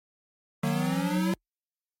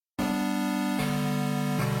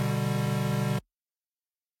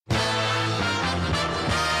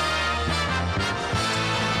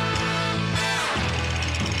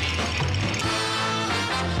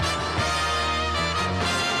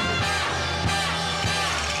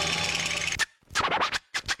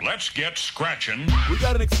Let's get scratching. We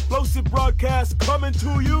got an explosive broadcast coming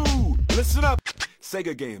to you. Listen up.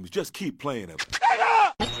 Sega games, just keep playing them.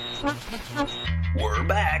 We're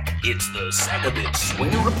back. It's the Segabit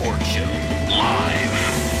Swinger Report Show. Live.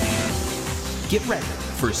 Get ready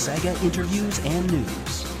for Sega interviews and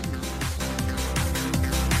news.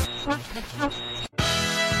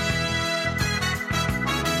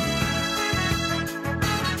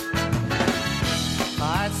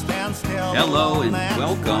 Hello and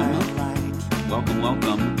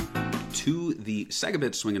welcome to the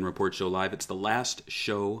Segabit Swingin' Report Show Live. It's the last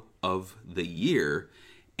show of the year,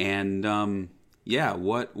 and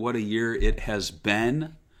what a year it has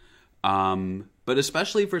been, but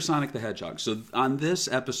especially for Sonic the Hedgehog. So on this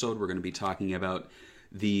episode, we're going to be talking about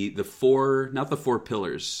the four, not the four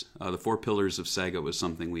pillars. The four pillars of Sega was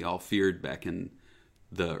something we all feared back in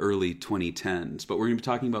the early 2010s, but we're going to be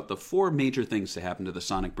talking about the four major things to happen to the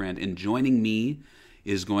Sonic brand, and joining me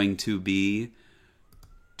is going to be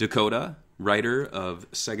Dakota, writer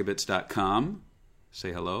of Segabits.com.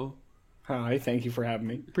 Say hello. Hi, thank you for having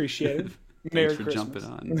me. Appreciate it. Thanks for jumping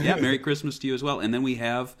on. Yeah, Merry Christmas to you as well. And then we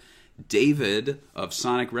have David of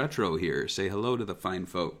Sonic Retro here. Say hello to the fine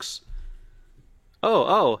folks.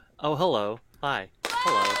 Oh, hello. Hi.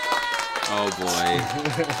 Hello. Oh, boy.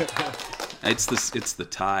 It's the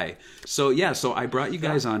tie. So I brought you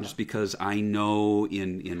guys on just because I know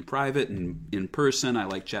in private and in person I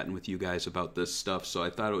like chatting with you guys about this stuff. So I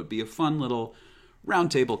thought it would be a fun little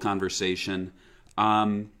roundtable conversation.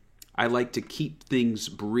 I like to keep things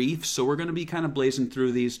brief, so we're going to be kind of blazing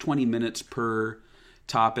through these 20 minutes per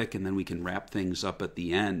topic, and then we can wrap things up at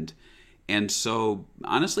the end. And so,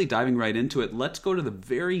 honestly, diving right into it, let's go to the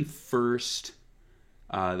very first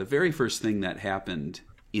thing that happened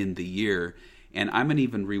in the year, and I'm going to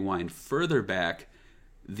even rewind further back.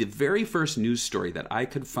 The very first news story that I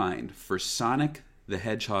could find for Sonic the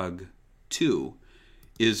Hedgehog 2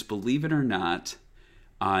 is, believe it or not,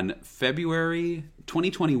 on February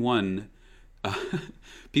 2021,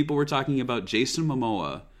 people were talking about Jason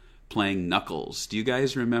Momoa playing Knuckles. Do you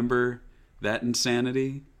guys remember that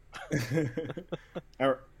insanity?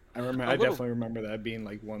 I definitely remember that being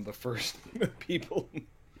like one of the first people.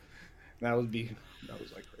 That was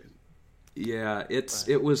like crazy. Yeah,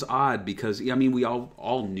 it was odd because I mean we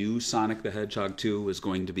all knew Sonic the Hedgehog 2 was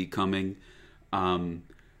going to be coming,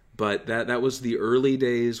 but that was the early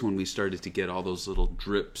days when we started to get all those little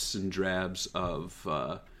drips and drabs of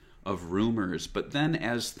rumors. But then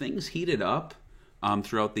as things heated up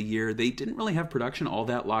throughout the year, they didn't really have production all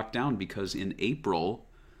that locked down because in April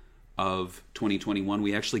of 2021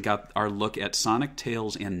 we actually got our look at Sonic,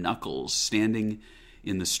 Tails, and Knuckles standing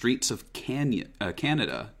in the streets of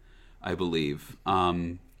Canada, I believe,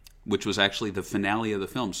 which was actually the finale of the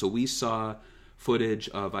film. So we saw footage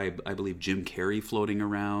of, I believe, Jim Carrey floating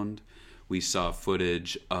around. We saw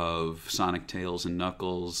footage of Sonic, Tails, and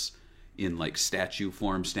Knuckles in like statue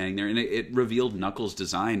form standing there, and it revealed Knuckles'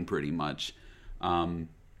 design pretty much. The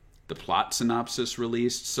plot synopsis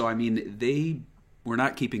released. So I mean, they were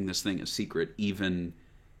not keeping this thing a secret even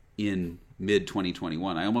in mid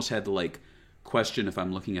 2021. I almost had to question if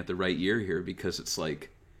I'm looking at the right year here, because it's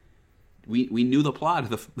like we knew the plot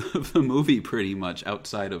of the movie pretty much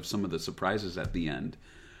outside of some of the surprises at the end.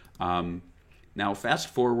 Now fast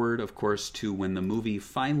forward, of course, to when the movie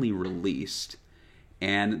finally released,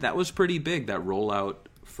 and that was pretty big, that rollout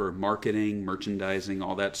for marketing, merchandising,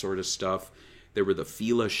 all that sort of stuff. There were the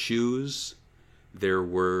Fila shoes, there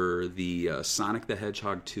were the Sonic the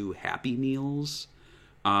Hedgehog 2 Happy Meals.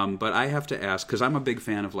 But I have to ask, because I'm a big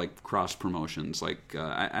fan of cross promotions.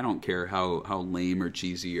 I don't care how lame or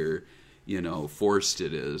cheesy or forced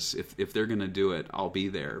it is. If they're gonna do it, I'll be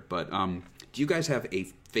there. But do you guys have a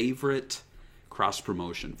favorite cross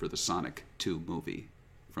promotion for the Sonic 2 movie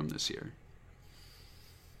from this year?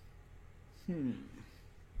 I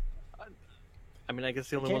mean, I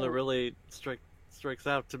guess the only one that really strikes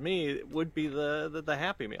out to me would be the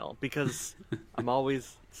Happy Meal, because I'm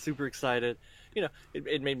always super excited.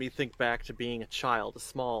 It made me think back to being a child, a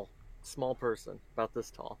small person about this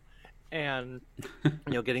tall, and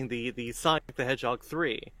getting the Sonic the Hedgehog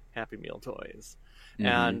 3 Happy Meal toys. Mm-hmm.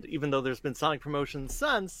 And even though there's been Sonic promotions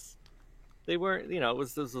since, they weren't. It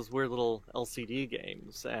was those weird little LCD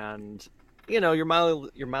games, and your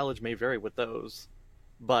mileage may vary with those,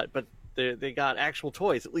 but they got actual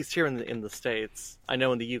toys, at least here in the States. I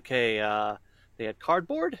know in the UK they had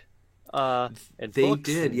cardboard. And they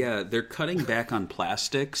did, yeah. They're cutting back on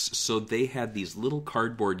plastics, so they had these little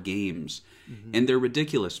cardboard games, and they're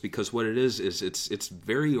ridiculous because what it is it's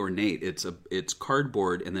very ornate. It's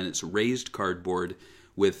cardboard, and then it's raised cardboard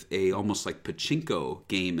with a almost like pachinko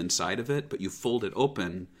game inside of it, but you fold it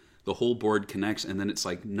open the whole board connects, and then it's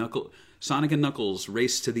like Sonic and Knuckles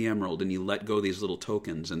race to the Emerald, and you let go these little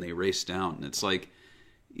tokens, and they race down. And it's like,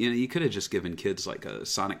 you could have just given kids like a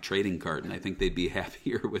Sonic trading card, and I think they'd be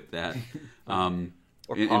happier with that.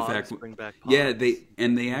 Or in Pogs, fact, bring back Pogs. yeah,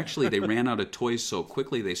 they ran out of toys so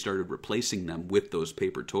quickly they started replacing them with those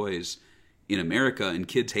paper toys in America, and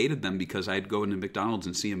kids hated them because I'd go into McDonald's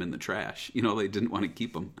and see them in the trash. They didn't want to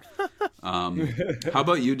keep them. How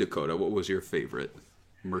about you, Dakota? What was your favorite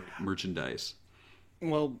merchandise?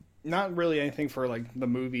 Well, not really anything for like the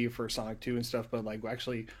movie for Sonic 2 and stuff, but like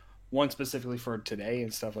actually one specifically for today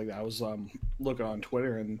and stuff like that. I was looking on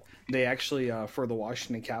Twitter, and they actually for the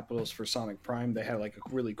Washington Capitals for Sonic Prime, they had like a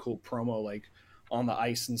really cool promo like on the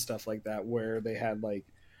ice and stuff like that, where they had like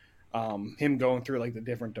him going through like the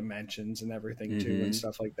different dimensions and everything too, and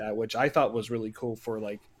stuff like that, which I thought was really cool for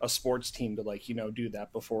like a sports team to like do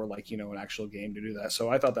that before like an actual game to do that. So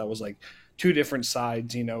I thought that was like two different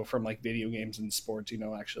sides from like video games and sports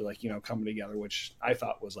actually like coming together, which I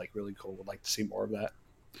thought was like really cool. Would like to see more of that.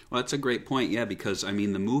 Well, that's a great point. Yeah, because I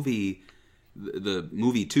mean the movie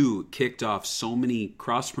 2 kicked off so many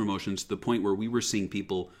cross promotions to the point where we were seeing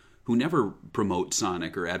people who never promote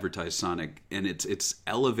Sonic or advertise Sonic, and it's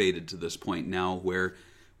elevated to this point now where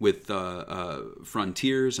with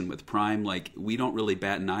Frontiers and with Prime, like we don't really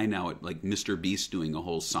bat an eye now at like Mr. Beast doing a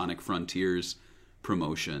whole Sonic Frontiers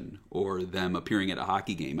promotion or them appearing at a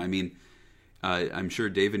hockey game. I mean, I'm sure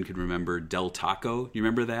David could remember Del Taco. You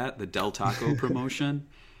remember that? The Del Taco promotion?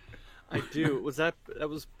 I do. Was that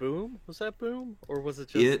Boom? Was that Boom? Or was it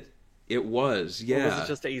just... It was, yeah. Or was it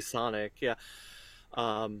just a Sonic? Yeah.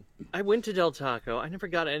 I went to Del Taco. I never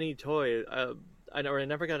got any toy. I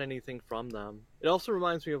never got anything from them. It also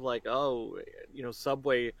reminds me of like,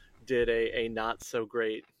 Subway did a not so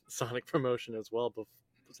great Sonic promotion as well.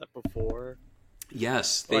 Was that before?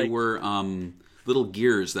 Yes, they were little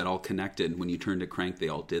gears that all connected. When you turned a crank, they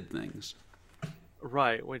all did things.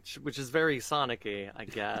 Right, which is very Sonic-y, I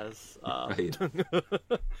guess. Right.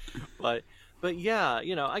 but yeah,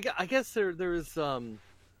 I guess there's all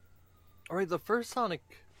right. The first Sonic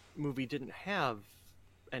movie didn't have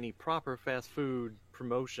any proper fast food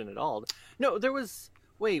promotion at all. No, there was.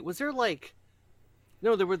 Wait, was there like?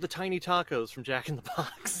 No, there were the tiny tacos from Jack in the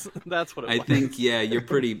Box. That's what it was. I think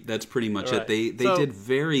that's pretty much right. it. They did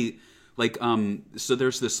very like so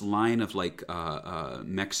there's this line of like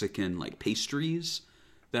Mexican like pastries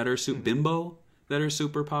that are bimbo that are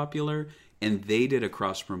super popular, and they did a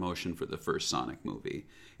cross promotion for the first Sonic movie.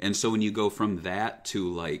 And so when you go from that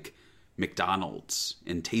to like McDonald's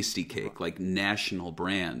and Tasty Cake, like national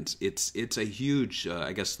brands, it's a huge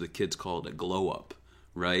I guess the kids call it a glow up.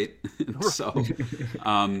 Right, so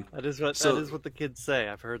that is what the kids say.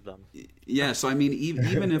 I've heard them. Yeah, so I mean,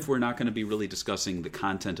 even if we're not going to be really discussing the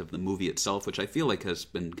content of the movie itself, which I feel like has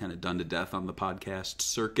been kind of done to death on the podcast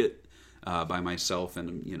circuit by myself,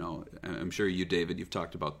 and I'm sure you, David, you've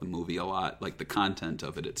talked about the movie a lot, like the content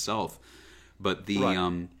of it itself, but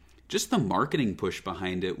the just the marketing push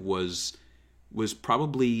behind it was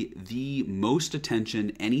probably the most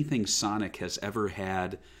attention anything Sonic has ever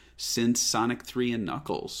had since Sonic 3 and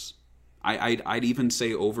Knuckles. I'd even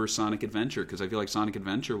say over Sonic Adventure, because I feel like Sonic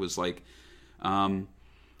Adventure was like,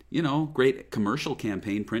 great commercial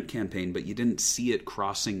campaign, print campaign, but you didn't see it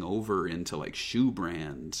crossing over into like shoe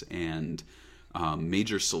brands and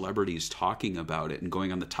major celebrities talking about it and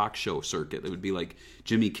going on the talk show circuit. It would be like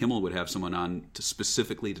Jimmy Kimmel would have someone on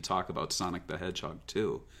specifically to talk about Sonic the Hedgehog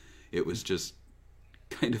 2. It was just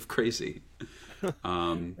kind of crazy.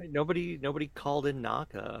 Nobody called in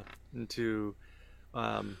Naka into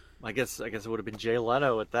I guess it would have been Jay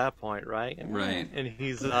Leno at that point, right? Right. And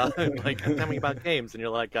he's like, tell me about games, and you're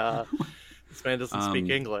like, this man doesn't speak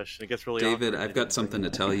English, and it gets really David, awkward. I've got something to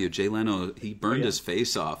tell you. Jay Leno, he burned his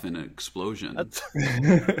face off in an explosion.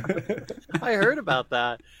 I heard about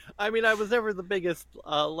that. I mean, I was never the biggest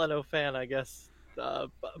Leno fan, I guess,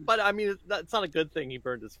 but I mean, that's not a good thing. He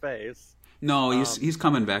burned his face. No, he's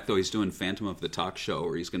coming back though. He's doing Phantom of the Talk Show,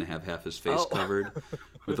 where he's going to have half his face covered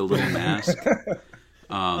with a little mask.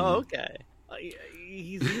 Okay.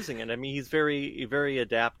 He's using it. I mean, he's very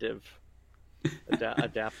adaptable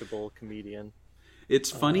comedian. It's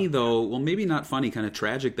funny though. Well, maybe not funny. Kind of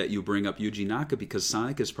tragic that you bring up Yuji Naka, because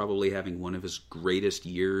Sonic is probably having one of his greatest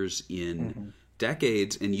years in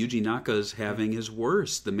decades, and Yuji Naka's having his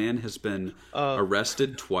worst. The man has been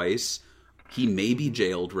arrested twice. He may be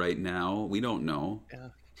jailed right now. We don't know. Yeah.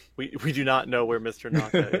 We do not know where Mr.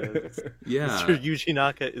 Naka is. Yeah. Mr. Yuji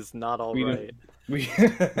Naka is not all right.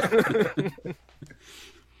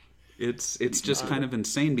 It's just kind of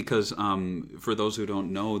insane because for those who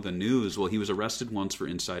don't know the news, well, he was arrested once for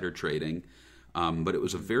insider trading. But it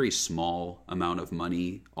was a very small amount of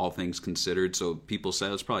money, all things considered. So people said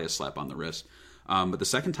it was probably a slap on the wrist. But the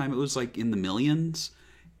second time it was like in the millions,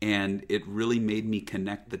 and it really made me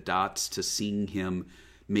connect the dots to seeing him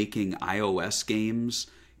making iOS games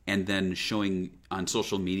and then showing on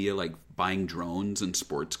social media like buying drones and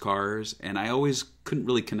sports cars. And I always couldn't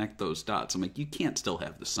really connect those dots. I'm like, you can't still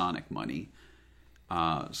have the Sonic money.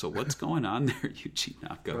 So what's going on there, Yuji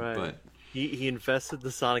Naka? Right. But he invested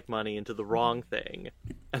the Sonic money into the wrong thing,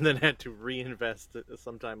 and then had to reinvest it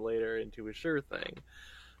sometime later into a sure thing.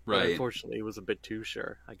 But right. unfortunately, it was a bit too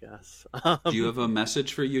sure, I guess. Do you have a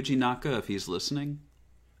message for Yuji Naka if he's listening?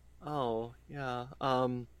 Oh, yeah.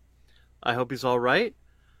 I hope he's all right.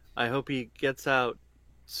 I hope he gets out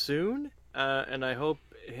soon, and I hope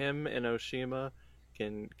him and Oshima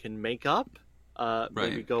can make up.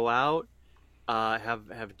 Maybe Right. go out,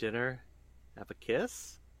 have dinner, have a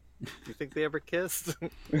kiss. Do you think they ever kissed?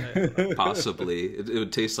 Possibly. It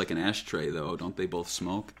would taste like an ashtray, though. Don't they both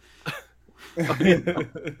smoke? I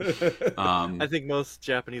think most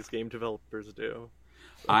Japanese game developers do.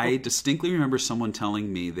 I distinctly remember someone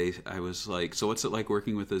telling me I was like, so what's it like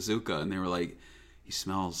working with Iizuka? And they were like, he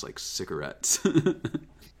smells like cigarettes.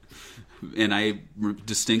 And I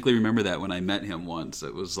distinctly remember that when I met him once.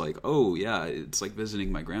 It was like, oh yeah, it's like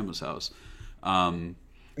visiting my grandma's house.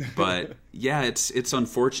 But yeah, it's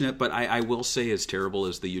unfortunate. But I will say, as terrible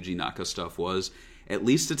as the Yuji Naka stuff was, at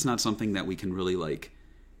least it's not something that we can really like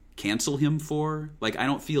cancel him for. Like, I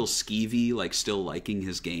don't feel skeevy like still liking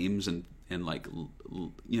his games and like,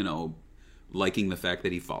 you know, liking the fact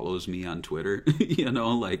that he follows me on Twitter. You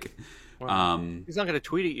know, like He's not going to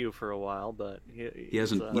tweet at you for a while, but he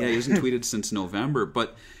hasn't tweeted since November.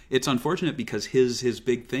 But it's unfortunate because his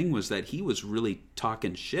big thing was that he was really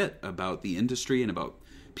talking shit about the industry and about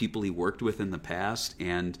people he worked with in the past,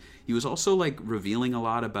 and he was also like revealing a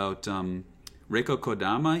lot about Reiko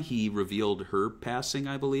Kodama. He revealed her passing,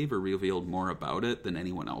 I believe, or revealed more about it than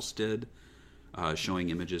anyone else did,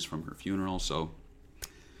 showing images from her funeral. So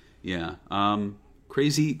yeah,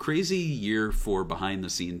 crazy year for behind the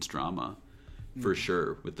scenes drama, for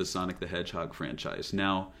sure, with the Sonic the Hedgehog franchise.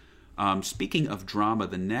 Now, speaking of drama,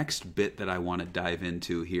 the next bit that I want to dive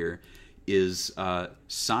into here is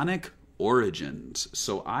Sonic Origins.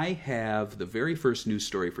 So I have the very first news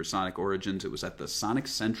story for Sonic Origins. It was at the Sonic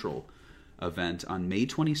Central event on May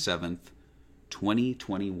 27th,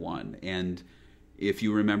 2021. And if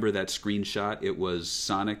you remember that screenshot, it was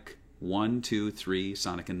Sonic 1, 2, 3,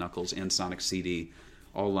 Sonic and Knuckles, and Sonic CD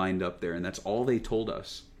all lined up there. And that's all they told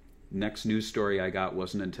us. Next news story I got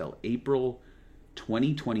wasn't until April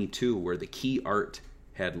 2022, where the key art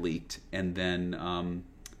had leaked. And then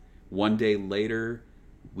one day later,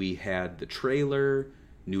 we had the trailer,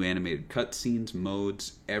 new animated cutscenes,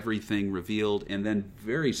 modes, everything revealed. And then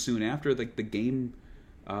very soon after, the game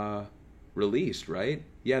released, right?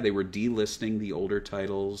 Yeah, they were delisting the older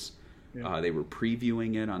titles. Yeah. They were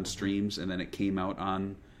previewing it on streams, and then it came out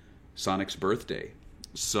on Sonic's birthday.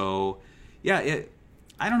 So, yeah,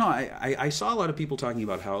 I don't know. I saw a lot of people talking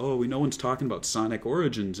about how, no one's talking about Sonic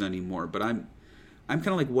Origins anymore. But I'm kind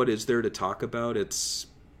of like, what is there to talk about? It's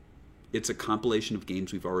a compilation of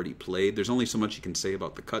games we've already played. There's only so much you can say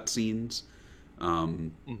about the cutscenes.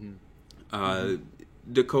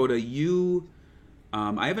 Dakota, you...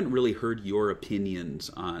 I haven't really heard your opinions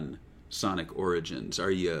on Sonic Origins.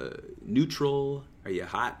 Are you neutral? Are you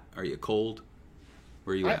hot? Are you cold?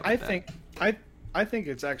 Where are you at with that? I think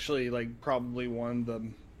it's actually like probably one of the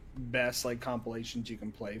best like compilations you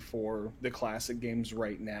can play for the classic games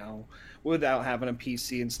right now without having a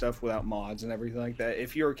PC and stuff, without mods and everything like that.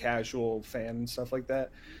 If you're a casual fan and stuff like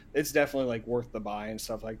that, it's definitely like worth the buy and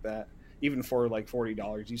stuff like that. Even for like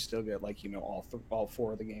 $40, you still get like, all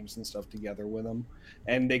four of the games and stuff together with them.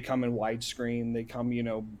 And they come in widescreen. They come,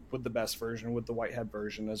 with the best version, with the Whitehead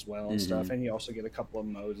version as well and stuff. And you also get a couple of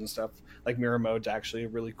modes and stuff. Like Mirror Mode's actually a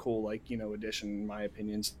really cool, addition, in my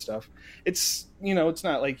opinion, and stuff. It's, it's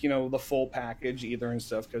not like, the full package either and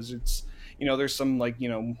stuff, because it's, there's some like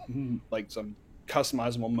some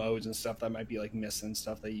customizable modes and stuff that might be like missing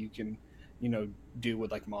stuff that you can, do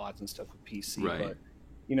with like mods and stuff with PC. Right. But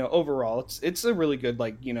overall, it's a really good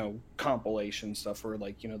compilation stuff for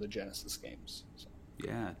the Genesis games. So.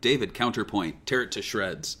 Yeah, David, counterpoint, tear it to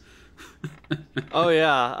shreds. Oh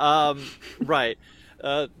yeah, right.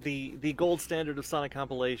 The gold standard of Sonic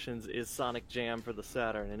compilations is Sonic Jam for the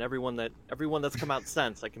Saturn, and everyone that's come out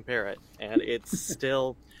since, I compare it, and it's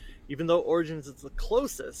still, even though Origins is the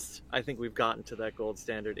closest I think we've gotten to that gold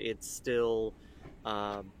standard, it still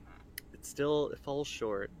falls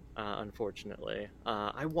short. Unfortunately,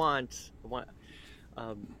 I want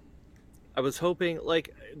I was hoping,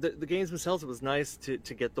 like, the games themselves, it was nice to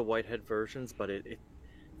get the Whitehead versions, but it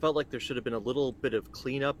felt like there should have been a little bit of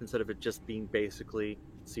cleanup instead of it just being basically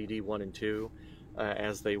CD 1 and 2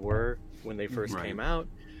 as they were when they first came out.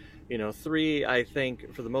 3, I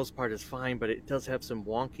think, for the most part, is fine, but it does have some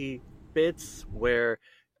wonky bits where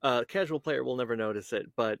a casual player will never notice it,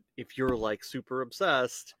 but if you're, like, super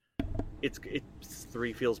obsessed, it's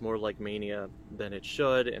 3 feels more like Mania than it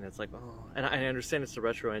should, and it's like, oh, and I understand it's a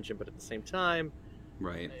retro engine, but at the same time,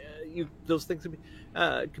 right, those things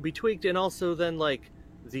could be tweaked. And also then, like,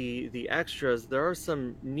 the extras, there are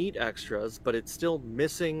some neat extras, but it's still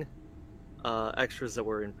missing extras that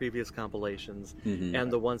were in previous compilations,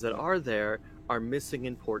 and the ones that are there are missing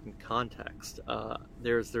important context.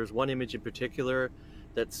 There's one image in particular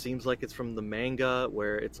that seems like it's from the manga,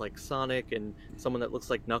 where it's like Sonic and someone that looks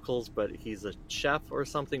like Knuckles, but he's a chef or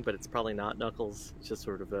something, but it's probably not Knuckles. It's just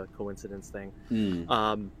sort of a coincidence thing.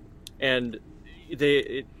 And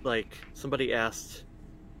like, somebody asked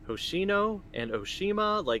Hoshino and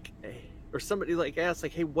Oshima, like, or somebody like asked,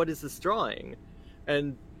 like, hey, what is this drawing?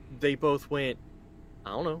 And they both went, I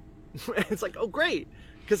don't know. It's like, oh, great,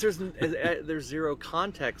 because there's zero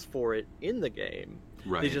context for it in the game.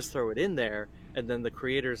 Right. They just throw it in there, and then the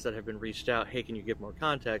creators that have been reached out, hey, can you give more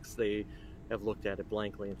context? They have looked at it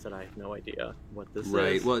blankly and said, I have no idea what this is.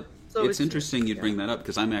 Right. Well, so it's interesting you'd bring that up,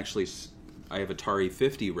 because I have Atari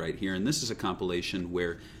 50 right here, and this is a compilation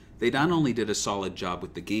where they not only did a solid job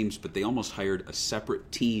with the games, but they almost hired a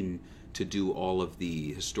separate team to do all of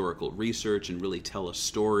the historical research and really tell a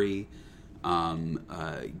story,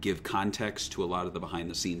 give context to a lot of the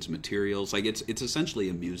behind-the-scenes materials. Like, it's essentially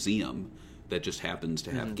a museum that just happens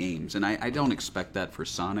to have games. And I don't expect that for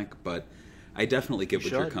Sonic, but I definitely get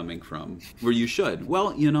what you're coming from. Where you should. Well,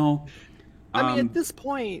 I mean, at this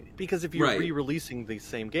point, because if you're re-releasing these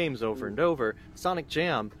same games over and over, Sonic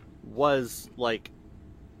Jam was like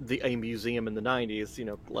a museum in the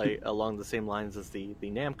 90s, like along the same lines as the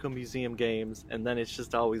Namco Museum games, and then it's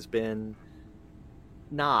just always been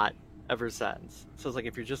not ever since. So it's like,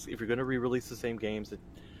 if you're going to re-release the same games,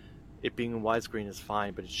 it being in widescreen is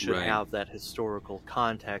fine, but it should have that historical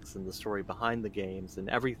context and the story behind the games and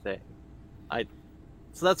everything.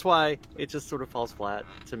 So that's why it just sort of falls flat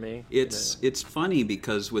to me. It's funny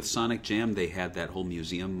because with Sonic Jam they had that whole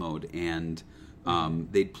museum mode, and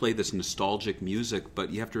they'd play this nostalgic music, but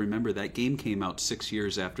you have to remember that game came out 6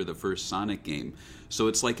 years after the first Sonic game. So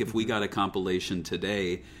it's like if we got a compilation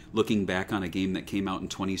today looking back on a game that came out in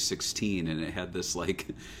 2016 and it had this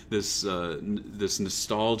this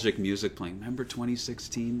nostalgic music playing. Remember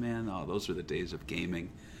 2016, man? Oh, those were the days of gaming.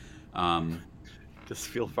 Just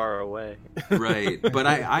feel far away. Right. But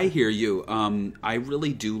I hear you. I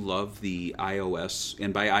really do love the iOS,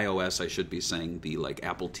 and by iOS I should be saying the like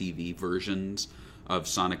Apple TV versions of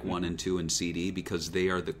Sonic 1 and 2 and CD, because they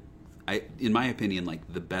are in my opinion,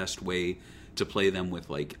 like the best way to play them with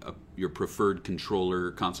like your preferred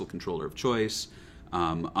console controller of choice,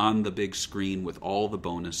 on the big screen with all the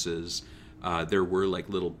bonuses. There were like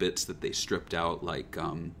little bits that they stripped out, like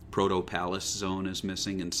Proto Palace Zone is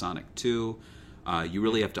missing in Sonic 2. You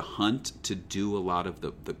really have to hunt to do a lot of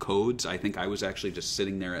the codes. I think I was actually just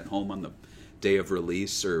sitting there at home on the day of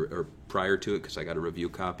release or prior to it, because I got a review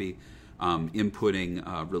copy,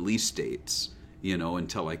 inputting release dates,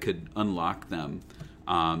 until I could unlock them.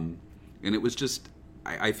 And it was just,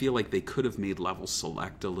 I feel like they could have made level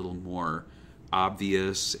select a little more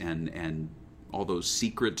obvious, and all those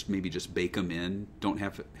secrets, maybe just bake them in. Don't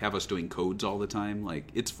have us doing codes all the time. Like,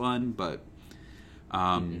 it's fun, but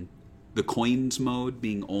the coins mode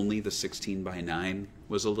being only the 16:9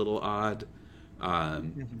 was a little odd.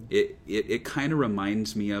 It kind of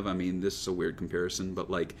reminds me of, I mean, this is a weird comparison,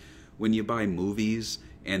 but like when you buy movies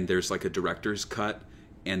and there's like a director's cut,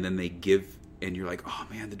 and then they give, and you're like, oh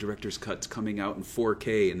man, the director's cut's coming out in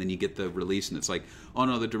 4K, and then you get the release and it's like, oh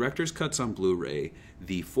no, the director's cut's on Blu-ray,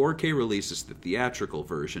 the 4K release is the theatrical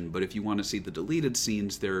version, but if you want to see the deleted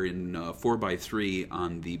scenes, they're in 4:3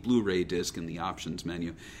 on the Blu-ray disc in the options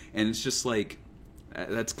menu. And it's just like,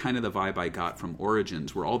 that's kind of the vibe I got from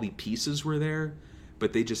Origins, where all the pieces were there,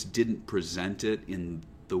 but they just didn't present it in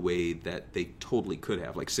the way that they totally could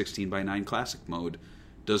have. Like 16:9 classic mode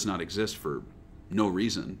does not exist for no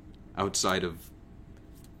reason outside of,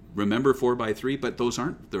 remember 4:3, but those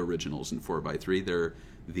aren't the originals in 4:3. They're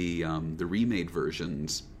the remade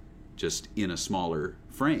versions, just in a smaller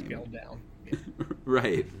frame. Scaled down.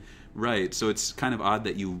 Right. So it's kind of odd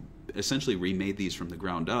that you essentially remade these from the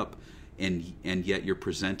ground up, and yet you're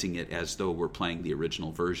presenting it as though we're playing the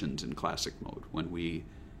original versions in classic mode, when we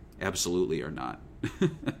absolutely are not.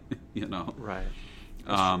 Right.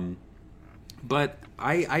 But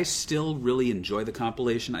I still really enjoy the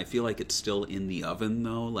compilation. I feel like it's still in the oven,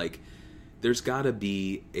 though. Like, there's got to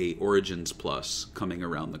be a Origins Plus coming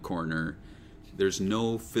around the corner. There's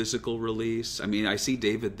no physical release. I mean, I see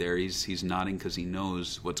David there. He's nodding because he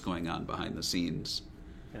knows what's going on behind the scenes.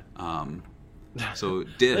 Yeah. So,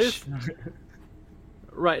 Dish.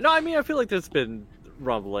 Right. No, I mean, I feel like there's been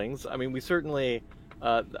rumblings. I mean, we certainly...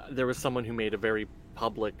 there was someone who made a very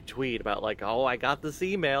public tweet about, like, oh, I got this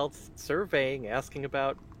email surveying, asking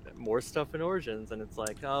about more stuff in Origins, and it's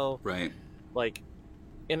like, oh... Right. Like,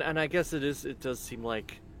 and I guess it does seem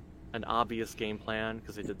like an obvious game plan,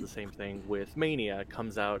 because they did the same thing with Mania. It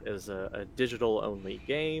comes out as a digital-only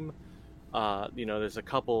game. There's a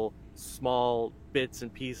couple small bits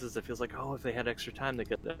and pieces that feels like, oh, if they had extra time, they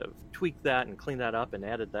could have tweaked that and cleaned that up and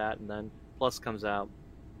added that, and then Plus comes out,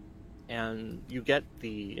 and you get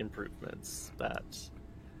the improvements that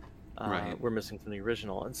were missing from the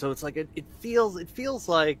original. And so it's like, it feels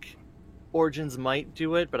like Origins might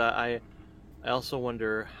do it, but I also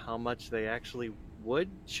wonder how much they actually would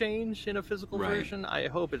change in a physical version. I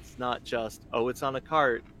hope it's not just, oh, it's on a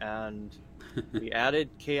cart and we added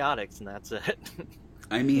chaotics and that's it.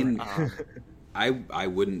 I mean, I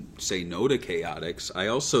wouldn't say no to chaotics. I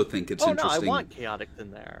also think it's interesting. No, I want chaotics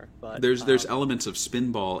in there, but there's elements of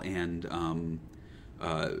Spinball and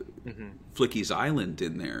Flicky's Island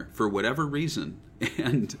in there for whatever reason,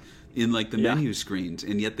 and in like the menu screens,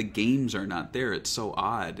 and yet the games are not there. It's so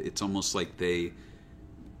odd. It's almost like they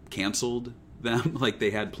canceled them, like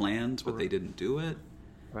they had plans but they didn't do it.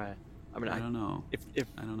 Right. I mean, I don't know.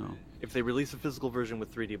 I don't know. If they release a physical version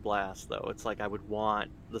with 3D Blast, though, it's like I would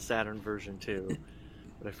want the Saturn version too,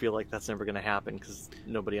 but I feel like that's never going to happen because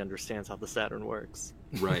nobody understands how the Saturn works.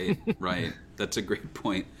 Right. That's a great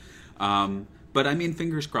point. But I mean,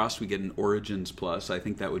 fingers crossed we get an Origins Plus. I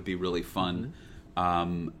think that would be really fun.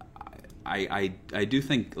 I do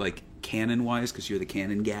think, like, canon-wise, because you're the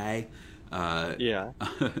canon guy,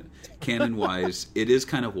 canon-wise, it is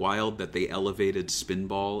kind of wild that they elevated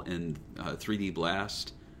Spinball and 3D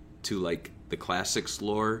Blast to, like, the classics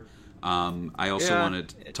lore. I also want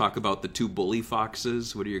to talk about the two Bully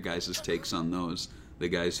Foxes. What are your guys' takes on those? The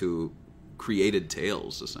guys who created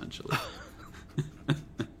Tails, essentially.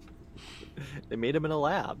 They made them in a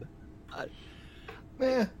lab.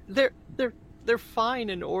 They're fine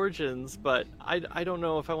in Origins, but I don't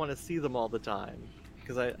know if I want to see them all the time,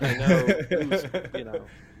 because I know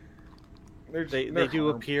they do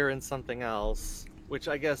appear in something else, which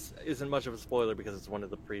I guess isn't much of a spoiler because it's one of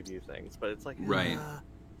the preview things. But it's like right.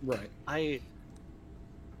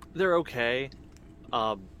 They're okay.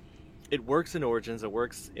 It works in Origins. It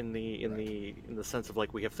works in the sense of,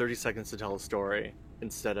 like, we have 30 seconds to tell a story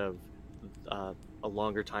instead of a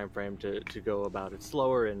longer time frame to go about it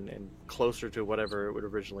slower and closer to whatever it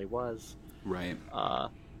originally was. Right.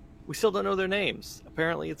 We still don't know their names.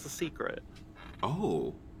 Apparently it's a secret.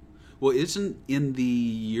 Oh. Well, isn't in the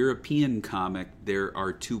European comic there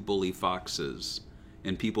are two Bully Foxes,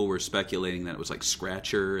 and people were speculating that it was like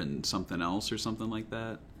Scratcher and something else or something like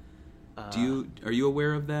that? Are you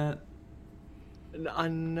aware of that?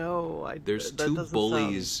 No. There's two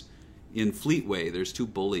bullies in Fleetway. There's two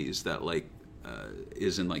bullies that, like,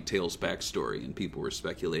 is in, like, Tails' backstory, and people were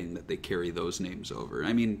speculating that they carry those names over.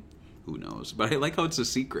 I mean, who knows? But I like how it's a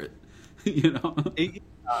secret, you know?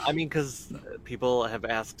 I mean, because people have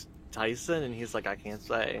asked Tyson, and he's like, I can't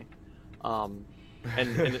say. And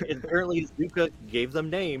apparently Zuka gave them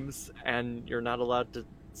names, and you're not allowed to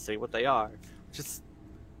say what they are. Which is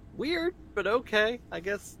weird, but okay, I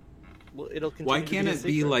guess. Well, it'll continue. Why can't it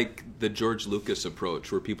be like the George Lucas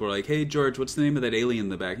approach, where people are like, "Hey, George, what's the name of that alien in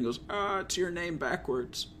the back?" And he goes, "It's your name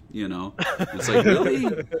backwards." You know, it's like, really?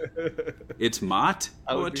 It's Mott.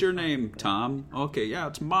 Oh, what's your name, Tom? Okay, yeah,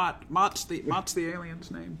 it's Mott. Mott's the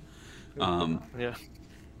alien's name.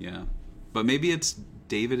 Yeah, but maybe it's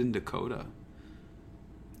David and Dakota.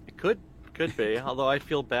 It could be. Although I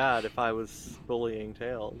feel bad if I was bullying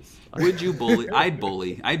Tails. Would you bully? I'd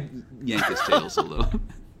bully. I'd yank his tails a little.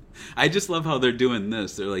 I just love how they're doing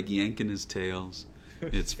this. They're like yanking his tails.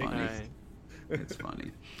 It's funny. Right. It's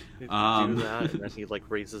funny. Do that, and then he, like,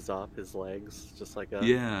 raises up his legs, just like a...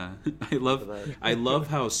 Yeah, I love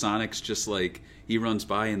how Sonic's just like, he runs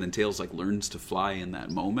by and then Tails, like, learns to fly in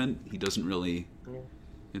that moment. He doesn't really...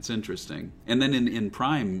 It's interesting. And then in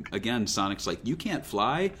Prime, again, Sonic's like, you can't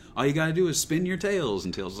fly. All you gotta do is spin your tails.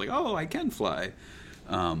 And Tails is like, oh, I can fly.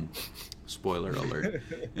 Spoiler alert.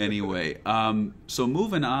 Anyway, so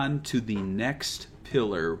moving on to the next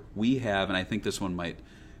pillar we have, and I think this one might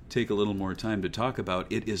take a little more time to talk about.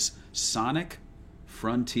 It is Sonic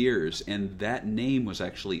Frontiers, and that name was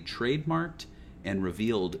actually trademarked and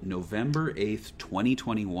revealed November 8th,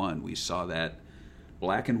 2021. We saw that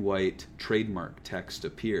black and white trademark text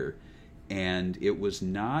appear. And it was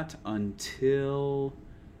not until,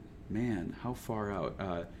 man, how far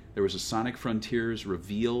out? There was a Sonic Frontiers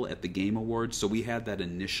reveal at the Game Awards. So we had that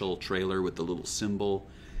initial trailer with the little symbol,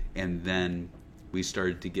 and then we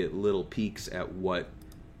started to get little peeks at what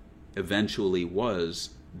eventually was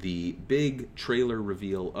the big trailer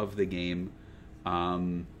reveal of the game.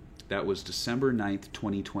 That was December 9th,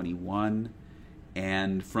 2021.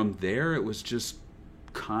 And from there, it was just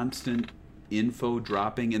constant info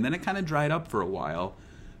dropping, and then it kind of dried up for a while.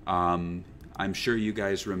 I'm sure you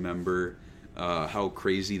guys remember how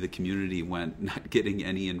crazy the community went not getting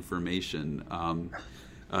any information.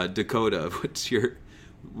 Dakota,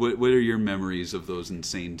 what are your memories of those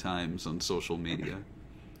insane times on social media?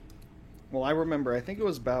 Well, I remember, I think it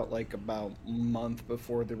was about a month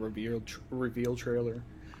before the reveal trailer,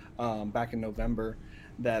 back in November,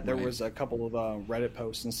 that there was a couple of Reddit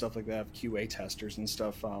posts and stuff like that of QA testers and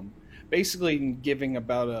stuff, basically giving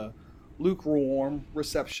about a lukewarm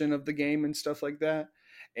reception of the game and stuff like that.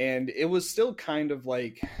 And it was still kind of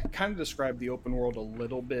described the open world a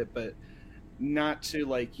little bit, but not to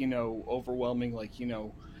overwhelming,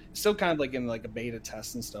 still kind of like in like a beta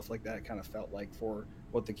test and stuff like that. It kind of felt like for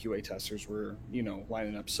what the QA testers were,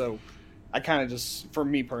 lining up. So I kind of just, for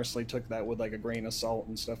me personally, took that with like a grain of salt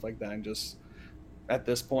and stuff like that. And just at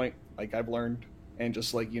this point, I've learned, and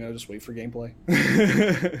just just wait for gameplay.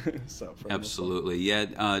 So absolutely, yeah.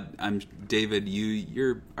 I'm David.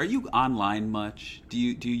 Are you online much? Do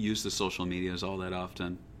you use the social medias all that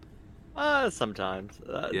often? Sometimes.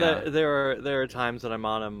 Yeah. There are times that I'm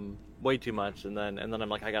on them way too much, and then I'm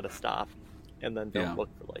like, I gotta stop, and then don't look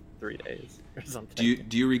for 3 days or something.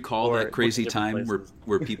 Do you recall or that crazy time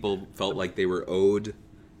where people felt like they were owed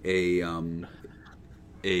a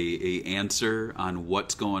answer on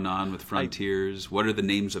what's going on with Frontiers? What are the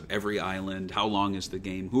names of every island? How long is the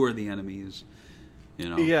game? Who are the enemies?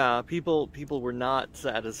 Yeah, people were not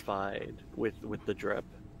satisfied with the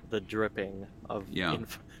dripping of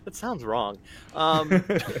info. That sounds wrong.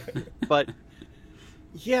 But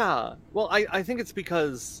yeah, well, I think it's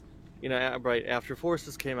because right after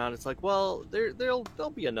Forces came out, it's like, well,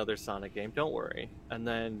 there'll be another Sonic game, don't worry. And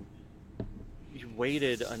then you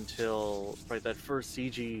waited until that first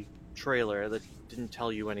CG trailer that didn't tell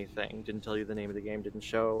you anything, didn't tell you the name of the game, didn't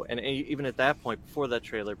show, and even at that point, before that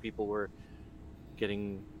trailer, people were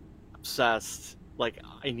getting obsessed. Like,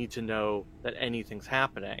 I need to know that anything's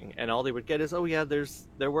happening, and all they would get is, oh yeah,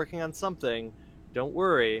 they're working on something, don't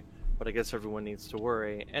worry. But I guess everyone needs to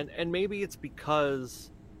worry, and maybe it's because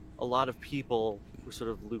a lot of people were sort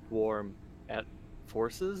of lukewarm at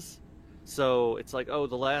Forces. So it's like, oh,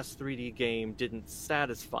 the last 3D game didn't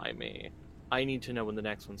satisfy me. I need to know when the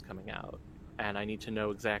next one's coming out, and I need to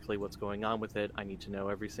know exactly what's going on with it. I need to know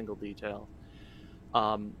every single detail.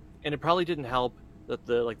 And it probably didn't help that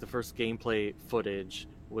the first gameplay footage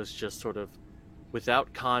was just sort of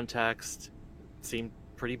without context, seemed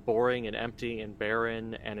pretty boring and empty and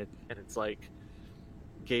barren, and it's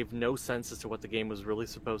gave no sense as to what the game was really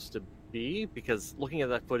supposed to be, because looking at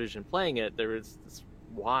that footage and playing it, there is this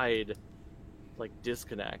wide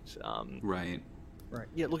disconnect. Right.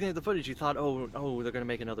 Yeah, looking at the footage, you thought, oh, they're going to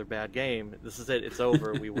make another bad game. This is it. It's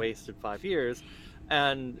over. We wasted 5 years.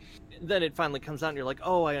 And then it finally comes out, and you're like,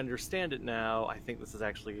 oh, I understand it now. I think this is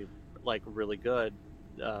actually really good,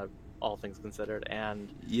 all things considered.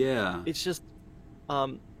 And yeah, it's just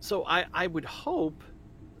so I would hope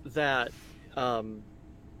that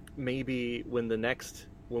maybe when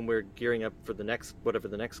we're gearing up for the next, whatever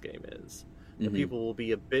the next game is, that people will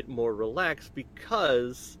be a bit more relaxed,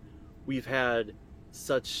 because we've had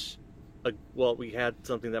we had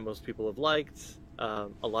something that most people have liked, a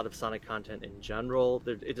lot of Sonic content in general.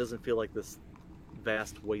 It doesn't feel like this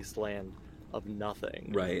vast wasteland of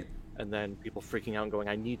nothing. Right. And then people freaking out and going,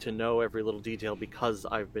 I need to know every little detail because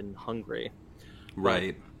I've been hungry.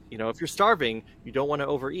 Right. But, if you're starving, you don't want to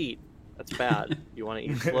overeat. That's bad. You want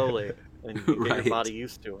to eat slowly and you get your body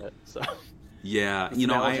used to it. So yeah,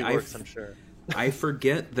 I'm sure. I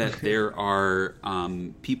forget that there are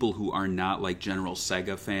people who are not general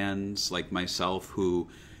Sega fans like myself who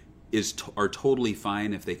are totally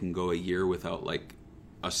fine if they can go a year without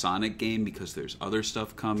a Sonic game because there's other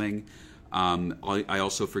stuff coming. I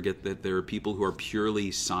also forget that there are people who are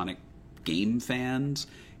purely Sonic game fans,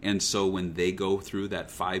 and so when they go through that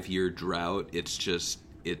 5-year drought,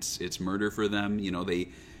 it's murder for them.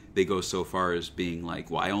 They go so far as being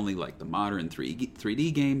well, I only like the modern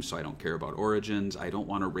 3D games, so I don't care about Origins. I don't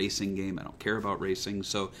want a racing game. I don't care about racing.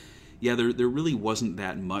 So, yeah, there really wasn't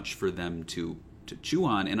that much for them to chew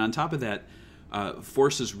on. And on top of that,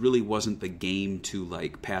 Forces really wasn't the game to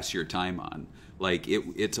like pass your time on. Like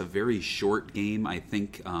it's a very short game. I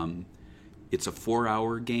think it's a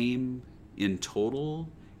 4-hour game in total,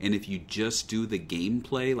 and if you just do the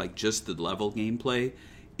gameplay, like just the level gameplay,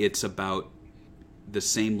 it's about the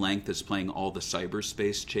same length as playing all the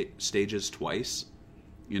cyberspace stages twice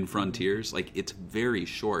in Frontiers. Like, it's very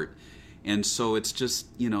short, and so it's just,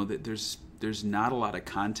 you know, that there's not a lot of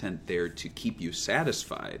content there to keep you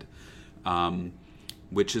satisfied,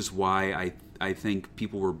 which is why I think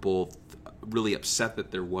people were both really upset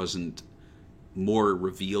that there wasn't more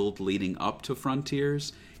revealed leading up to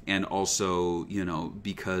Frontiers, and also, you know,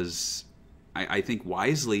 because I think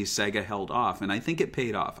wisely Sega held off, and I think it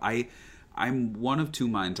paid off. I'm one of two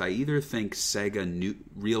minds. I either think Sega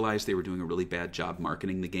realized they were doing a really bad job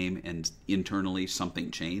marketing the game and internally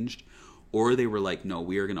something changed, or they were like, no,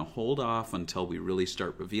 we are going to hold off until we really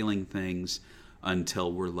start revealing things,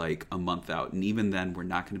 until we're like a month out. And even then, we're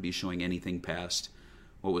not going to be showing anything past,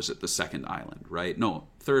 what was it, the second island, right? No,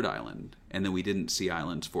 third island. And then we didn't see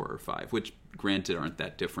islands 4 or 5, which granted aren't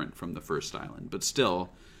that different from the first island. But still,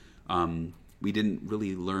 we didn't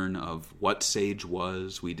really learn of what Sage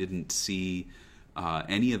was. We didn't see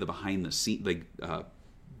any of the behind the scenes, like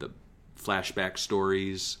the flashback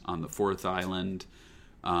stories on the 4th island.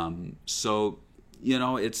 So, you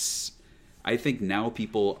know, I think now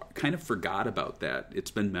people kind of forgot about that.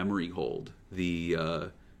 It's been memory hold.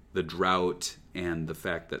 The drought and the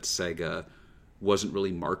fact that Sega wasn't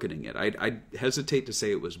really marketing it. I'd hesitate to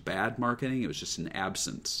say it was bad marketing. It was just an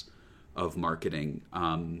absence of marketing.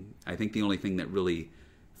 I think the only thing that really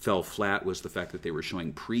fell flat was the fact that they were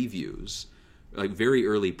showing previews, like very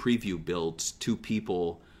early preview builds to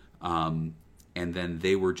people, and then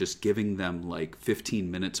they were just giving them like 15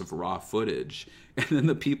 minutes of raw footage, and then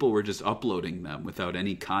the people were just uploading them without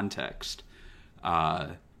any context.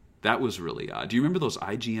 That was really odd. Do you remember those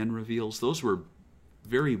IGN reveals? Those were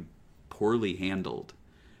very poorly handled.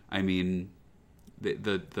 I mean,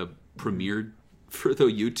 the premiere for the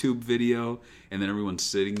YouTube video, and then everyone's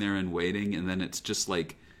sitting there and waiting, and then it's just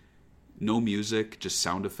like no music, just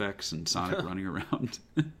sound effects and Sonic running around.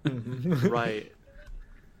 Right.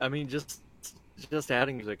 I mean, just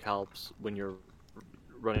adding music helps when you're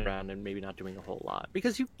running around and maybe not doing a whole lot,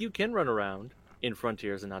 because you can run around in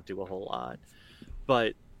Frontiers and not do a whole lot,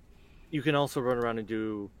 but you can also run around and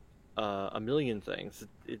do a million things.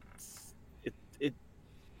 It's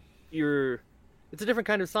a different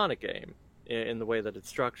kind of Sonic game in the way that it's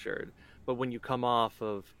structured. But when you come off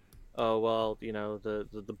of,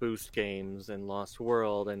 the Boost games and Lost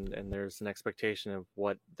World, and there's an expectation of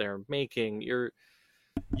what they're making,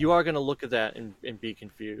 you are going to look at that and be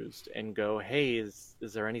confused and go, hey, is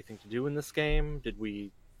there anything to do in this game?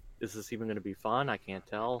 Is this even going to be fun? I can't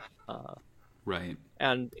tell. Right.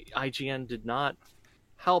 And IGN did not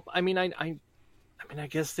help. I mean, I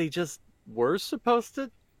guess they just were supposed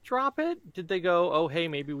to drop it. Did they go, oh, hey,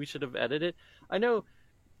 maybe we should have edited it? I know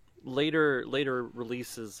later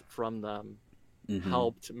releases from them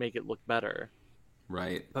helped make it look better.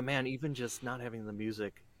 Right. But man, even just not having the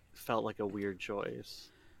music felt like a weird choice.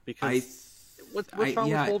 Because what's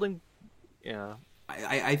wrong with holding... Yeah.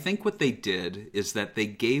 I think what they did is that they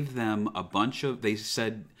gave them a bunch of... They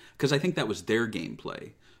said... Because I think that was their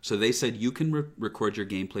gameplay. So they said, you can record your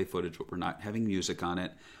gameplay footage, but we're not having music on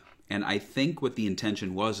it. And I think what the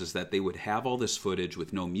intention was is that they would have all this footage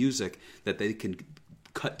with no music that they can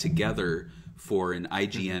cut together for an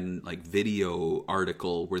IGN like video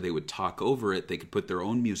article where they would talk over it. They could put their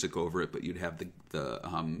own music over it, but you'd have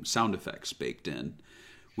the sound effects baked in,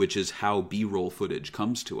 which is how B-roll footage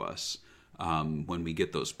comes to us when we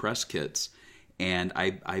get those press kits. And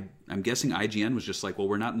I'm guessing IGN was just like, well,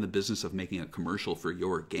 we're not in the business of making a commercial for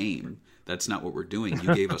your game. That's not what we're doing.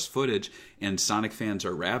 You gave us footage, and Sonic fans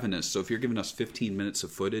are ravenous. So if you're giving us 15 minutes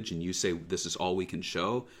of footage and you say this is all we can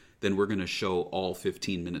show, then we're going to show all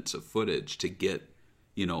 15 minutes of footage to get,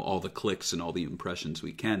 you know, all the clicks and all the impressions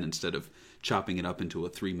we can, instead of chopping it up into a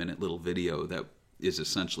 3-minute little video that is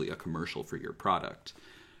essentially a commercial for your product.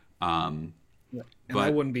 And I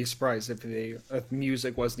wouldn't be surprised if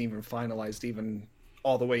music wasn't even finalized, even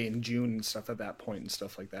all the way in June and stuff at that point and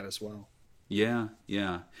stuff like that as well. Yeah.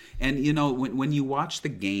 And, you know, when you watch the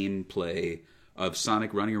gameplay of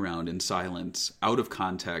Sonic running around in silence, out of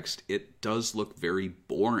context, it does look very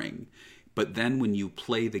boring. But then when you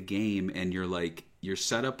play the game and you're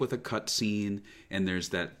set up with a cutscene, and there's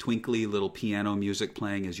that twinkly little piano music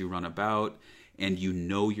playing as you run about, and you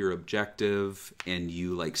know your objective, and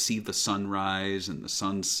you like see the sunrise and the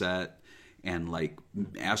sunset, and like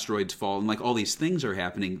asteroids fall, and like all these things are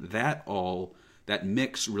happening, that all that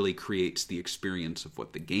mix really creates the experience of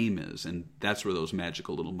what the game is, and that's where those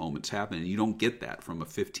magical little moments happen. And you don't get that from a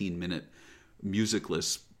 15-minute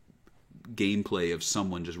musicless gameplay of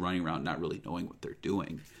someone just running around not really knowing what they're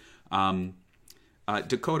doing.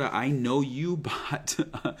 Dakota, I know you bought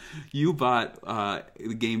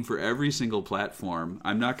the game for every single platform.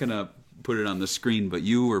 I'm not going to put it on the screen, but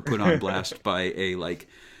you were put on blast by a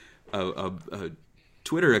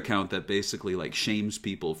Twitter account that basically like shames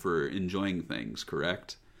people for enjoying things.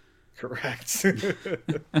 Correct? Correct.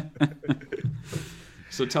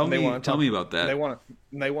 So tell me about that. They want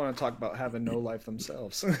to talk about having no life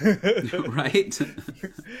themselves. Right?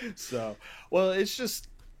 So, well, it's just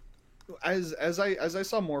as I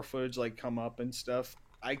saw more footage like come up and stuff,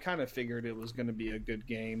 I kind of figured it was going to be a good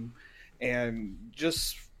game, and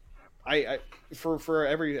just for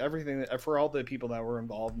everything for all the people that were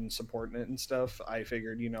involved in supporting it and stuff, I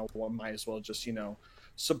figured might as well just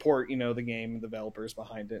support the game developers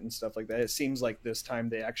behind it and stuff like that. It seems like this time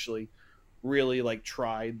they actually really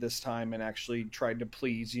tried this time and actually tried to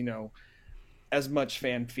please as much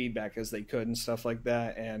fan feedback as they could and stuff like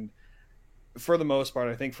that. And for the most part,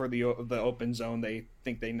 I think for the open zone, they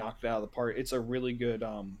think they knocked it out of the park. It's a really good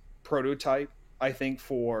prototype, I think,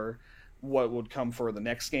 for what would come for the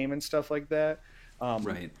next game and stuff like that.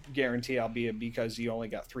 Right. Guarantee, albeit because you only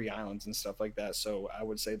got 3 islands and stuff like that. So I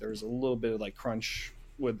would say there's a little bit of crunch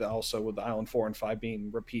with the Island 4 and 5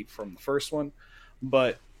 being repeat from the first one.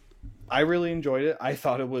 But I really enjoyed it. I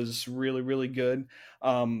thought it was really, really good.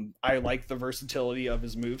 I like the versatility of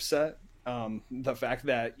his moveset. The fact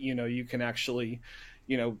that, you can actually,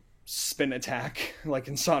 spin attack like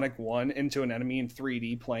in Sonic 1 into an enemy in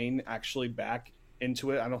 3D plane, actually back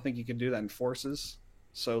into it. I don't think you could do that in Forces.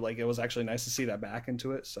 So it was actually nice to see that back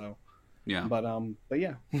into it. So, yeah. But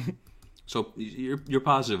yeah. So you're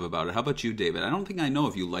positive about it. How about you, David? I don't think I know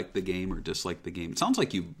if you like the game or dislike the game. It sounds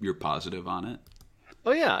like you're positive on it.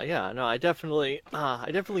 Oh yeah. No, I definitely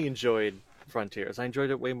enjoyed Frontiers. I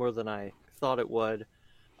enjoyed it way more than I thought it would.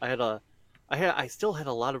 I still had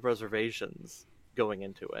a lot of reservations going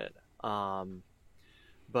into it.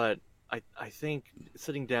 But I think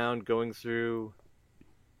sitting down, going through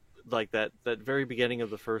that very beginning of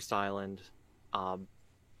the first island, a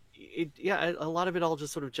lot of it all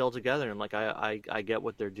just sort of gelled together. And I get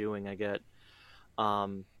what they're doing. I get. I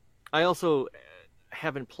also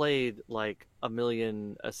haven't played a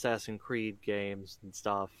million Assassin's Creed games and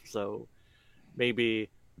stuff, so maybe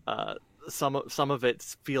some of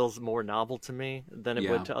it feels more novel to me than it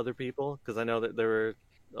would to other people, because I know that there were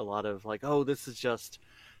a lot of this is just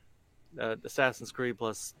Assassin's Creed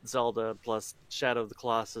plus Zelda plus Shadow of the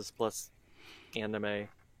Colossus plus anime,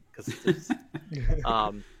 because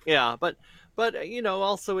but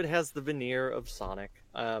also it has the veneer of Sonic,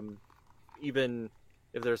 even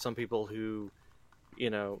if there are some people who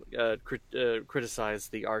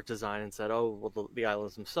criticized the art design and said, the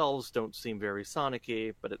islands themselves don't seem very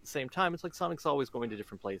Sonic-y, but at the same time, it's like Sonic's always going to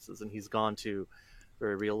different places, and he's gone to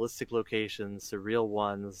very realistic locations, surreal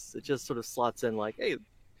ones. It just sort of slots in hey,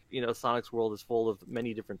 Sonic's world is full of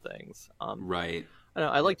many different things. Right.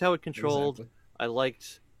 I liked how it controlled. Exactly. I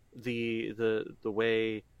liked the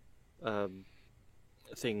way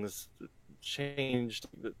things changed.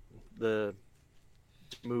 The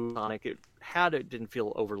move Sonic, it didn't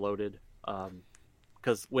feel overloaded,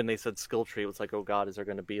 because when they said skill tree, it was oh god, is there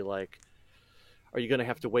going to be are you going to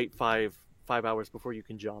have to wait five hours before you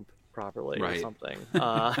can jump properly, right, or something?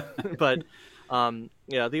 But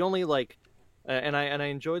the only and I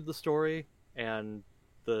enjoyed the story and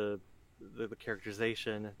the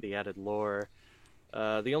characterization, the added lore.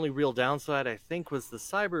 The only real downside, I think, was the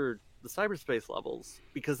cyberspace levels,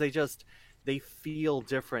 because they feel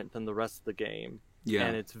different than the rest of the game. Yeah.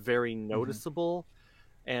 And it's very noticeable.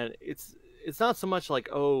 Mm-hmm. And it's not so much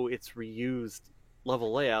it's reused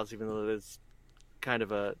level layouts, even though it is kind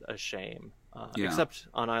of a shame. Except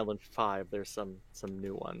on Island 5, there's some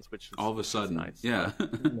new ones, which is all of a sudden nice. Yeah.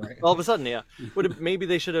 Right. All of a sudden, yeah. Maybe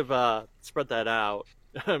they should have spread that out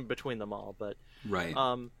between them all, but right.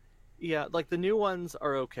 The new ones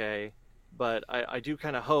are okay, but I do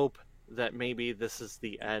kind of hope that maybe this is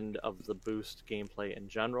the end of the boost gameplay in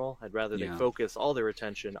general. I'd rather they focus all their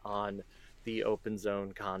attention on the open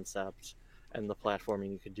zone concept and the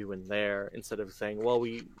platforming you could do in there, instead of saying, well,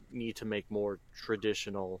 we need to make more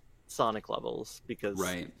traditional Sonic levels, because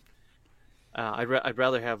right. I'd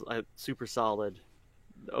rather have a super solid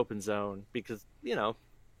open zone, because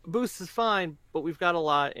boost is fine, but we've got a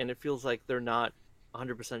lot, and it feels like they're not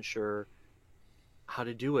 100% sure how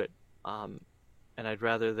to do it. And I'd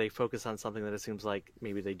rather they focus on something that it seems like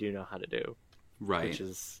maybe they do know how to do. Right. Which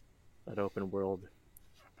is that open world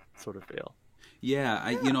sort of feel.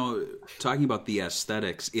 Yeah, talking about the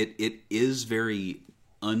aesthetics, it is very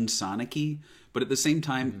unsonic-y, but at the same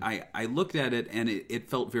time, I looked at it and it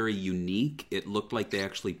felt very unique. It looked like they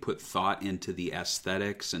actually put thought into the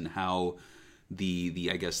aesthetics and how the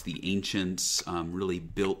I guess the ancients really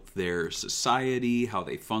built their society, how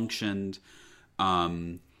they functioned,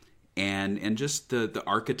 and just the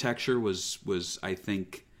architecture was I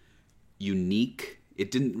think unique. It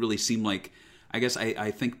didn't really seem like, I guess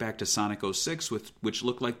I think back to Sonic 06, which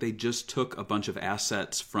looked like they just took a bunch of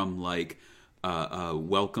assets from like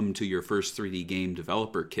welcome to your first 3D game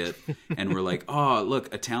developer kit and we're like, oh,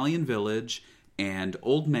 look, Italian Village and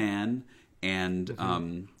Old Man and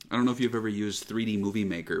I don't know if you've ever used 3D Movie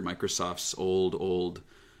Maker, Microsoft's old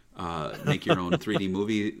make your own 3D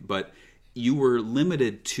movie, but you were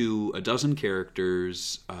limited to a dozen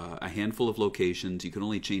characters, a handful of locations. You could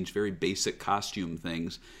only change very basic costume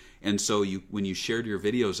things. And so when you shared your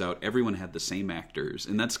videos out, everyone had the same actors.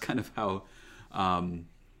 And that's kind of how, I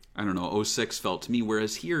don't know, 06 felt to me.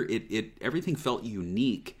 Whereas here, it everything felt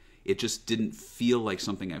unique. It just didn't feel like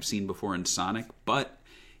something I've seen before in Sonic. But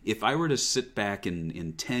if I were to sit back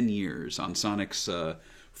in 10 years on Sonic's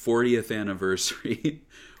 40th anniversary,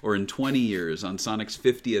 or in 20 years on Sonic's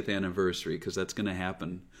 50th anniversary, because that's going to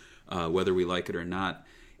happen whether we like it or not,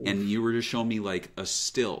 and you were to show me like a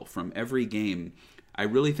still from every game, I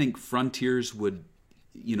really think Frontiers would,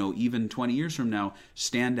 even 20 years from now,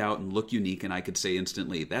 stand out and look unique, and I could say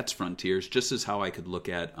instantly, that's Frontiers, just as how I could look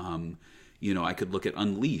at, I could look at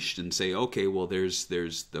Unleashed and say, okay, well, there's the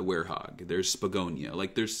Werehog, there's Spagonia,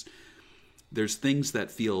 like there's things that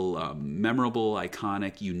feel memorable,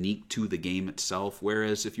 iconic, unique to the game itself.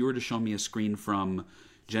 Whereas if you were to show me a screen from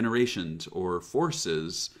Generations or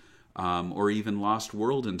Forces, or even Lost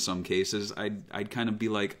World in some cases, I'd kind of be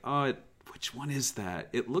like, oh, which one is that?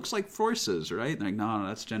 It looks like Forces, right? And like, no,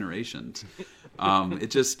 that's Generations. It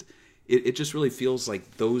just really feels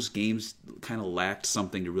like those games kind of lacked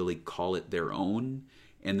something to really call it their own.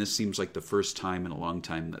 And this seems like the first time in a long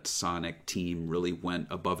time that Sonic Team really went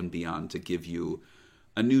above and beyond to give you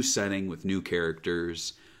a new setting with new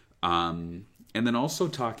characters. And then also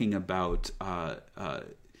talking about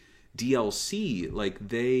DLC, like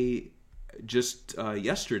they just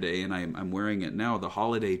yesterday, and I'm wearing it now, the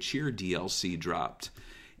Holiday Cheer DLC dropped.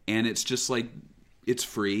 And it's just like, it's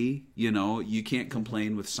free, you can't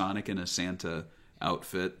complain with Sonic in a Santa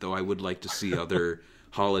outfit, though I would like to see other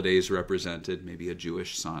holidays represented, maybe a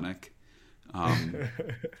Jewish Sonic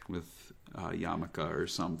with yarmulke or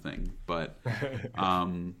something, but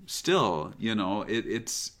still,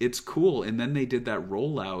 it's cool. And then they did that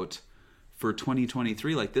rollout for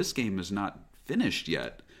 2023. Like, this game is not finished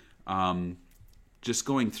yet. Just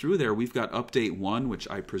going through there, we've got update 1, which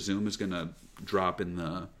I presume is going to drop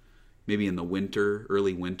maybe in the winter,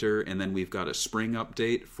 early winter, and then we've got a spring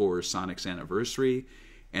update for Sonic's anniversary.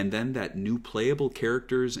 And then that new playable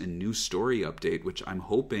characters and new story update, which I'm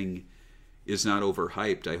hoping is not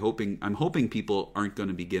overhyped. I'm hoping people aren't going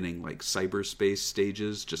to be getting like cyberspace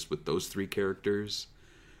stages just with those 3 characters.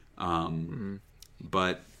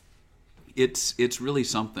 But it's really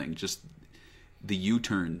something. Just the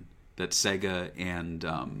U-turn that Sega and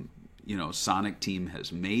Sonic Team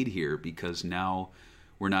has made here, because now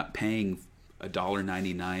we're not paying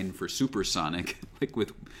 $1.99 for Super Sonic, like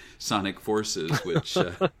with Sonic Forces, which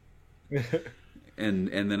and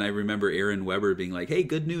then I remember Aaron Weber being like, hey,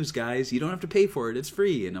 good news, guys, you don't have to pay for it, it's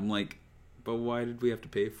free. And I'm like, but why did we have to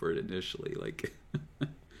pay for it initially? Like,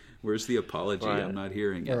 where's the apology? Right. I'm not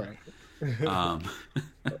hearing it. Right. I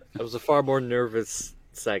was a far more nervous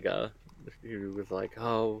Sega, who was like,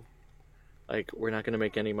 oh, like, we're not going to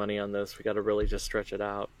make any money on this, we got to really just stretch it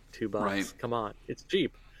out. $2, right. Come on, it's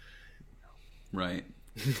cheap. Right,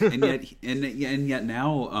 and yet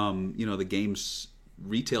now, the game's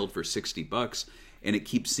retailed for $60, and it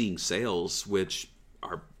keeps seeing sales, which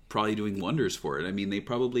are probably doing wonders for it. I mean, they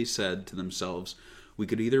probably said to themselves, we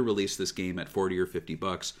could either release this game at $40 or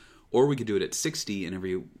 $50, or we could do it at $60, and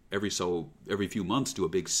every few months do a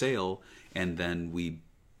big sale, and then we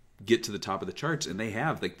get to the top of the charts. And they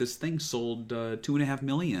have, like, this thing sold 2.5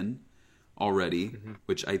 million. Already,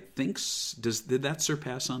 which I think did that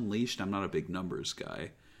surpass Unleashed? I'm not a big numbers guy.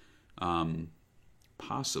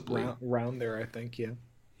 Possibly around there, I think.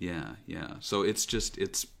 Yeah. So it's just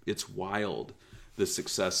it's wild, the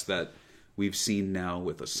success that we've seen now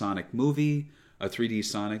with a Sonic movie, a 3D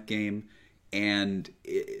Sonic game, and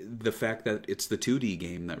the fact that it's the 2D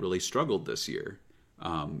game that really struggled this year,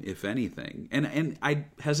 if anything. And I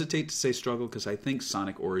hesitate to say struggle, because I think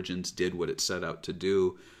Sonic Origins did what it set out to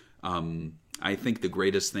do. I think the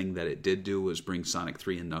greatest thing that it did do was bring Sonic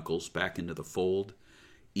 3 and Knuckles back into the fold,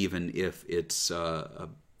 even if it's a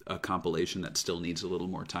compilation that still needs a little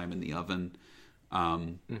more time in the oven.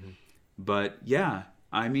 But yeah,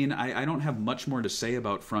 I mean, I don't have much more to say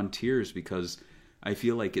about Frontiers because I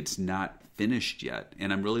feel like it's not finished yet.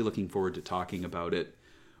 And I'm really looking forward to talking about it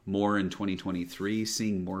more in 2023,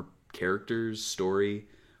 seeing more characters, story.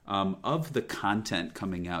 Of the content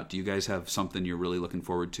coming out, do you guys have something you're really looking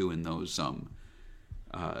forward to in those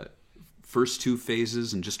first two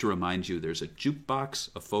phases? And just to remind you, there's a jukebox,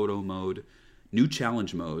 a photo mode, new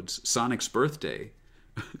challenge modes, Sonic's birthday,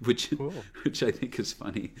 which I think is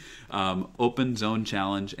funny, open zone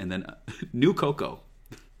challenge, and then new Coco.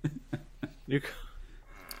 New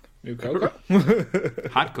Coco?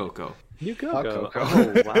 Hot Coco. New Coco. Hot Coco.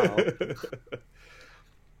 Oh, wow.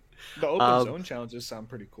 The open zone challenges sound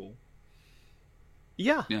pretty cool.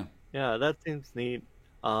 Yeah, that seems neat.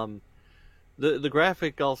 The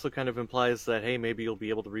graphic also kind of implies that, hey, maybe you'll be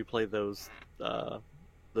able to replay those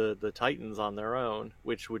the Titans on their own,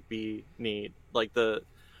 which would be neat. Like the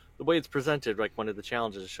way it's presented, like one of the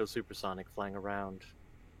challenges shows Supersonic flying around,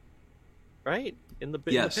 right? In the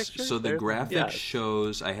picture. So the graphic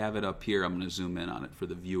shows. I have it up here. I'm going to zoom in on it for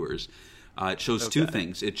the viewers. It shows two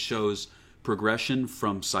things. It shows progression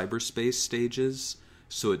from cyberspace stages,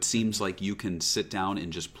 so it seems like you can sit down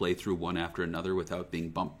and just play through one after another without being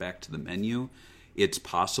bumped back to the menu. It's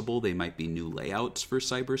possible they might be new layouts for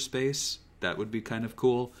cyberspace. That would be kind of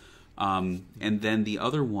cool. And then the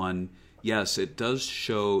other one, yes, it does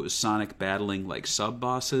show Sonic battling like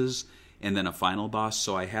sub-bosses and then a final boss,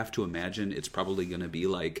 so I have to imagine it's probably going to be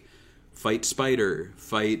like fight Spider,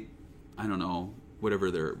 fight, I don't know,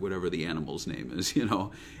 whatever the animal's name is,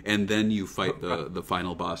 and then you fight the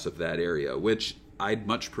final boss of that area, which I'd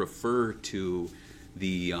much prefer to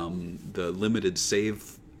the limited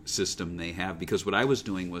save system they have, because what I was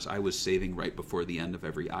doing was I was saving right before the end of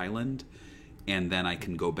every island, and then I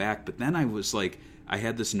can go back. But then I was like, I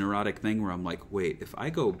had this neurotic thing where I'm like, wait, if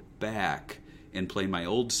I go back and play my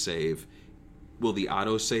old save, will the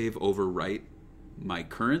autosave overwrite my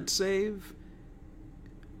current save?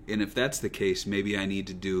 And if that's the case, maybe I need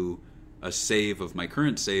to do a save of my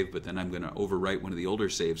current save, but then I'm going to overwrite one of the older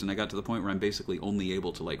saves. And I got to the point where I'm basically only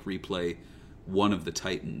able to like replay one of the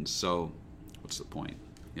Titans. So what's the point?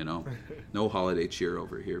 No holiday cheer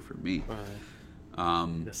over here for me.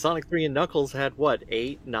 Sonic 3 and Knuckles had what,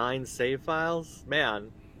 8, 9 save files?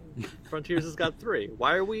 Man, Frontiers has got 3.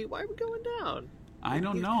 Why are we going down? I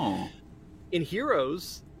don't know. In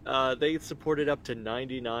Heroes, they supported up to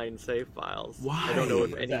 99 save files. Why? I don't know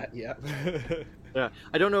if any. Yeah.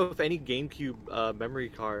 I don't know if any GameCube memory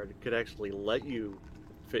card could actually let you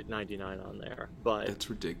fit 99 on there. But that's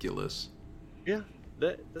ridiculous. Yeah,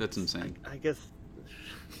 that's insane. I guess.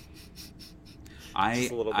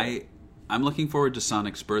 Just a little bit. I'm looking forward to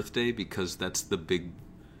Sonic's birthday because that's the big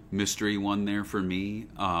mystery one there for me.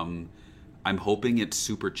 I'm hoping it's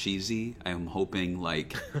super cheesy. I'm hoping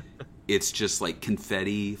like it's just like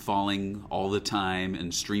confetti falling all the time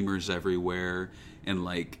and streamers everywhere and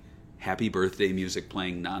like happy birthday music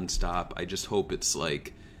playing nonstop. I just hope it's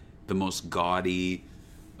like the most gaudy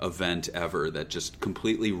event ever that just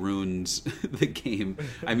completely ruins the game.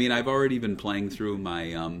 I mean, I've already been playing through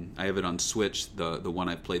my I have it on Switch, the one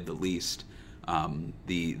I've played the least.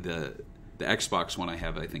 The Xbox one I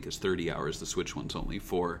have, I think, is 30 hours. The Switch one's only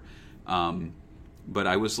 4. But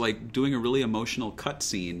I was like doing a really emotional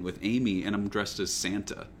cutscene with Amy, and I'm dressed as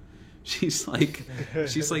Santa. She's like,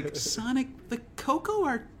 Sonic, the Coco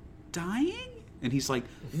are dying? And he's like,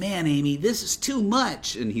 man, Amy, this is too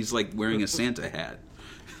much. And he's like wearing a Santa hat.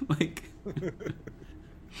 Like,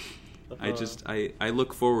 I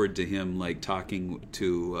look forward to him like talking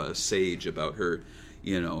to Sage about her,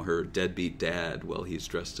 her deadbeat dad while he's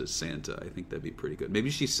dressed as Santa. I think that'd be pretty good. Maybe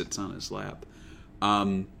she sits on his lap.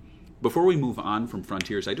 Before we move on from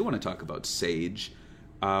Frontiers, I do want to talk about Sage.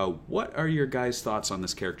 What are your guys' thoughts on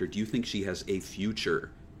this character? Do you think she has a future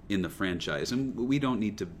in the franchise? And we don't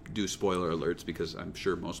need to do spoiler alerts because I'm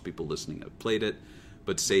sure most people listening have played it.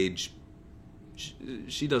 But Sage,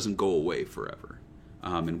 she doesn't go away forever.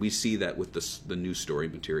 And we see that with the new story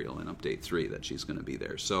material in Update 3 that she's going to be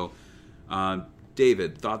there. So,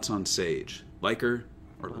 David, thoughts on Sage? Like her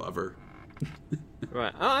or love her?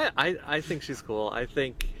 Right. I think she's cool. I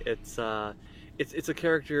think it's a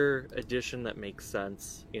character addition that makes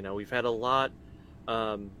sense. We've had a lot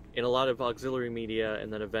in a lot of auxiliary media,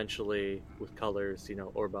 and then eventually with Colors,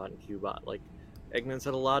 Orbot and Cubot. Like, Eggman's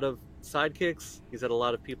had a lot of sidekicks. He's had a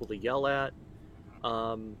lot of people to yell at.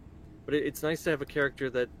 But it's nice to have a character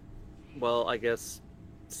that, well, I guess,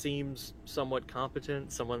 seems somewhat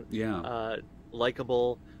competent,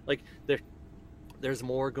 likable. Like, there's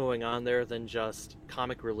more going on there than just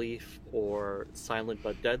comic relief or silent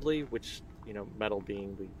but deadly, which, you know, Metal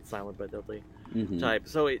being the silent but deadly type.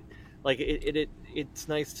 So it's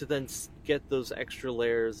nice to then get those extra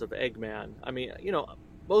layers of Eggman. I mean, you know,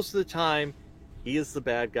 most of the time he is the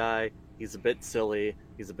bad guy. He's a bit silly.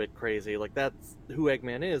 He's a bit crazy. Like, that's who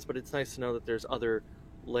Eggman is, but it's nice to know that there's other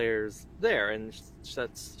layers there, and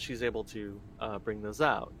she's able to bring those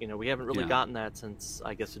out. You know, we haven't really gotten that since,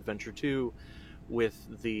 I guess, Adventure 2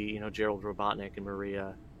 with the, you know, Gerald Robotnik and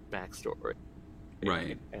Maria backstory.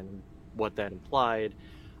 Right. And what that implied.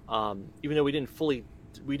 Even though we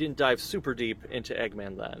didn't dive super deep into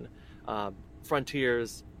Eggman then.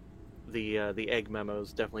 Frontiers, the Egg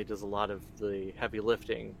Memos definitely does a lot of the heavy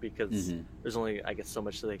lifting, because there's only, I guess, so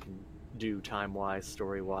much that they can do time-wise,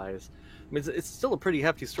 story-wise. I mean, it's still a pretty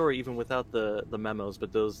hefty story even without the memos,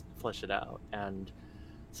 but those flesh it out. And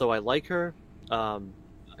so I like her.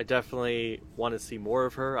 I definitely want to see more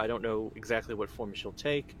of her. I don't know exactly what form she'll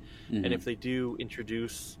take. And if they do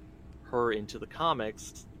introduce her into the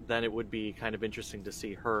comics, then it would be kind of interesting to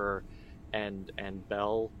see her and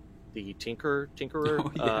Belle, the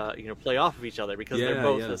Tinkerer, you know, play off of each other, because they're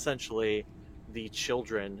both essentially the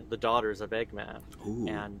children, the daughters of Eggman. Ooh.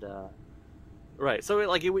 And right, so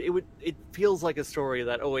it feels like a story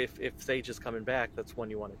that, if Sage is coming back, that's one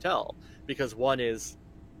you want to tell, because one is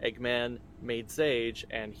Eggman made Sage,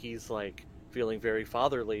 and he's like feeling very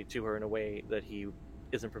fatherly to her in a way that he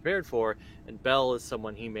isn't prepared for, and Belle is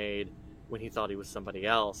someone he made when he thought he was somebody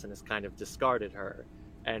else and has kind of discarded her,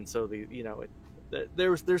 and so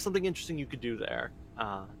there's something interesting you could do there.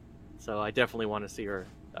 So I definitely want to see her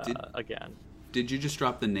again. Did you just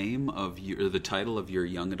drop the name of the title of your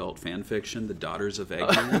young adult fan fiction, The Daughters of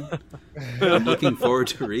Eggman? I'm looking forward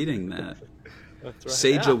to reading that. That's right.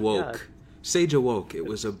 Sage awoke. Yeah. Sage awoke. It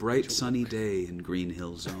was a bright sunny day in Green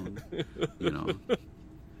Hill Zone. You know,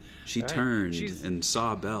 she turned and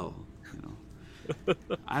saw Belle. You know,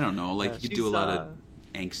 I don't know. Like, you could do a lot of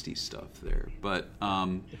angsty stuff there, but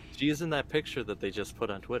she is in that picture that they just put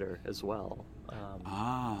on Twitter as well.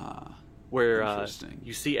 Where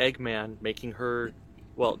you see Eggman making her,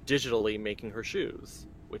 digitally making her shoes,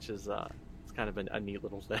 which is it's kind of a neat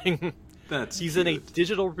little thing. He's cute. In a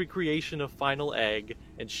digital recreation of Final Egg,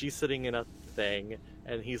 and she's sitting in a thing,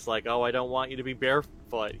 and he's like, "Oh, I don't want you to be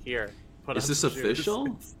barefoot. Here, put on some shoes." Is this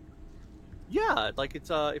official? Yeah, like, it's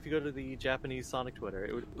if you go to the Japanese Sonic Twitter,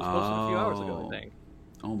 it was posted a few hours ago, I think.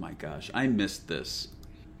 Oh my gosh, I missed this.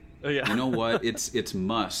 Oh yeah. You know what? It's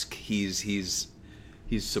Musk. He's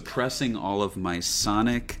suppressing all of my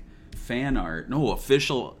Sonic fan art. No,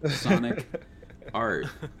 official Sonic art.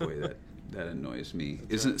 Boy, that annoys me.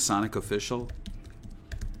 Isn't Sonic official?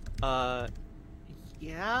 Yeah,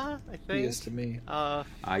 I think. He is to me.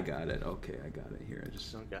 I got it. Okay, I got it here.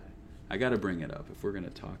 I got to bring it up if we're going to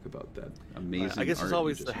talk about that amazing art. I guess there's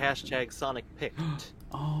always the hashtag Sonic Picked.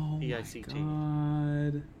 Oh my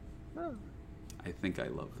God. Oh. I think I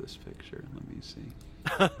love this picture. Let me see.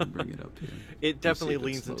 Bring it up here. It definitely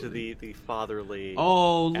leans into the fatherly.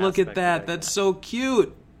 Oh, look at that. That's so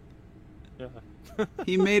cute. Yeah.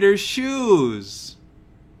 He made her shoes.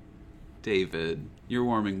 David, you're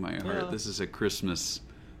warming my heart. Yeah. This is a Christmas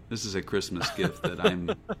gift that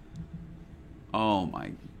I'm. Oh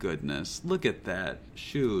my goodness! Look at that,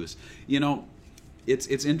 shoes. You know, it's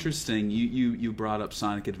interesting. You brought up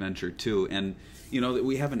Sonic Adventure 2, and you know that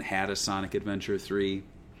we haven't had a Sonic Adventure 3,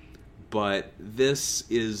 but this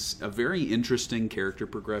is a very interesting character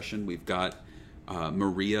progression. We've got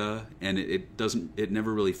Maria, and it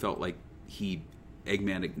never really felt like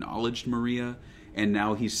Eggman acknowledged Maria, and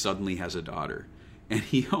now he suddenly has a daughter, and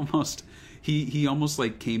he almost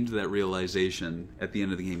like came to that realization at the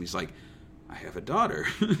end of the game. He's like, I have a daughter,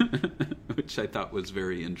 which I thought was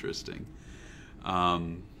very interesting.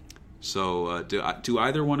 So do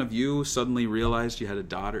either one of you suddenly realize you had a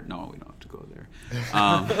daughter? No, we don't have to go there.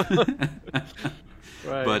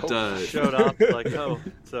 Right. But showed up like,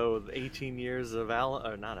 so 18 years of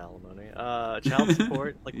not alimony, child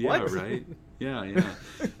support. Like, yeah, what? Right. Yeah.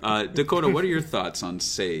 Dakota, what are your thoughts on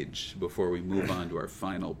Sage before we move on to our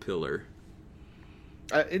final pillar?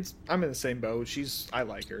 I'm in the same boat. I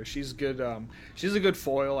like her. She's good. She's a good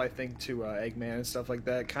foil, I think, to Eggman and stuff like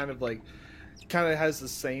that. Kind of has the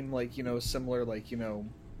same, like, you know, similar, like, you know,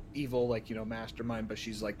 evil, like, you know, mastermind, but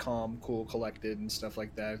she's like calm, cool, collected, and stuff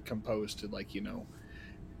like that, composed to, like, you know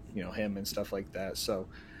him and stuff like that. So,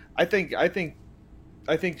 I think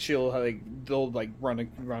she'll, like, they'll, like, run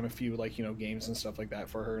a few, like, you know, games and stuff like that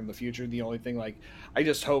for her in the future. The only thing, like, I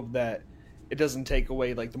just hope that it doesn't take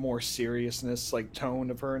away like the more seriousness like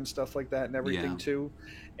tone of her and stuff like that and everything too.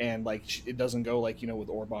 And like it doesn't go like, you know, with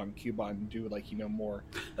Orbon and Cubon and do like, you know, more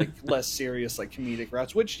like less serious like comedic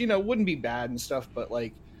routes, which, you know, wouldn't be bad and stuff, but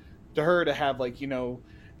like to her to have like, you know,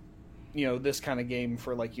 this kind of game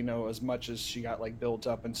for like, you know, as much as she got like built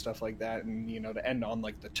up and stuff like that, and, you know, to end on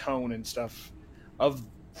like the tone and stuff of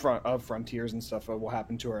Frontiers and stuff, what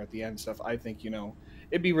happened to her at the end and stuff, I think, you know,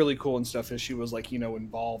 it'd be really cool and stuff if she was like, you know,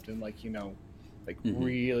 involved in like, you know, like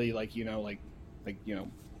really like, you know, like, you know,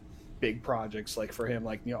 big projects like for him,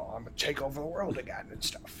 like, you know, I'm gonna take over the world again and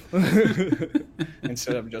stuff.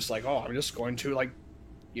 Instead of just like, oh, I'm just going to like,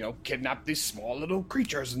 you know, kidnap these small little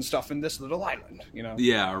creatures and stuff in this little island, you know?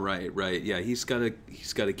 Yeah, right. Yeah, he's gotta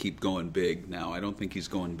keep going big now. I don't think he's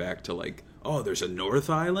going back to like, oh, there's a North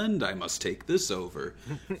Island, I must take this over.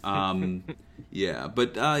 Yeah,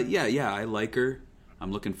 but yeah, I like her.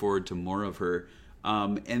 I'm looking forward to more of her.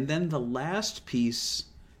 And then the last piece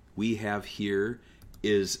we have here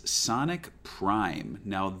is Sonic Prime.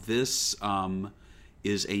 Now this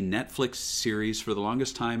is a Netflix series. For the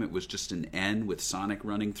longest time it was just an N with Sonic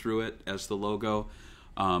running through it as the logo,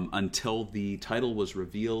 until the title was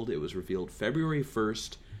revealed. It was revealed February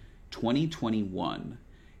 1st, 2021,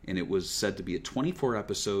 and it was said to be a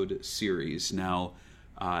 24-episode series. Now,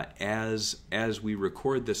 as we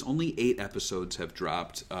record this, only 8 episodes have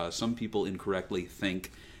dropped. Some people incorrectly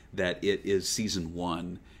think that it is season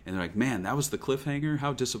 1, and they're like, "Man, that was the cliffhanger?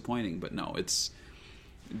 How disappointing!" But no,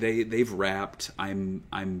 they've wrapped. I'm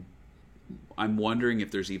wondering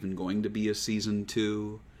if there's even going to be a season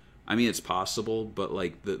 2. I mean, it's possible, but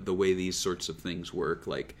like the way these sorts of things work,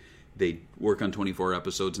 like they work on 24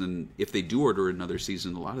 episodes, and if they do order another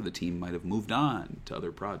season, a lot of the team might have moved on to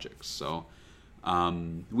other projects. So we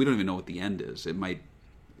don't even know what the end is. It might,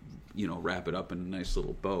 you know, wrap it up in a nice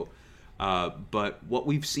little bow. But what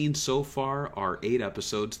we've seen so far are 8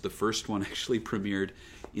 episodes. The first one actually premiered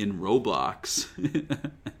in Roblox.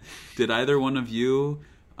 Did either one of you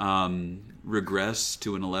regress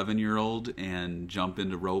to an 11-year-old and jump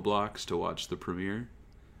into Roblox to watch the premiere?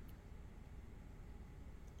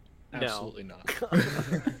 Absolutely not.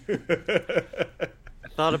 I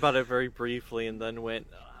thought about it very briefly and then went,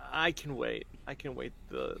 I can wait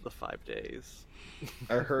the 5 days.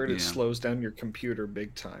 I heard it slows down your computer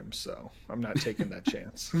big time, so I'm not taking that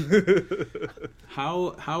chance.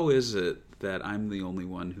 How is it that I'm the only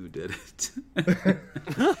one who did it?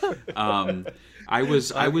 I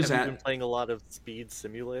was Have you at been playing a lot of Speed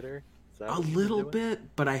Simulator? Is that a what you've been little doing?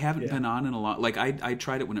 bit, but I haven't been on in a lot. Like I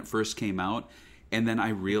tried it when it first came out, and then I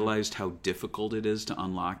realized how difficult it is to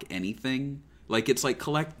unlock anything. Like it's like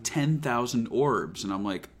collect 10,000 orbs, and I'm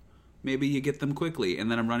like, maybe you get them quickly. And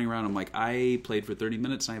then I'm running around, I'm like, I played for 30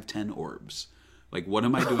 minutes and I have 10 orbs. Like, what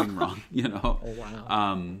am I doing wrong? You know? Oh,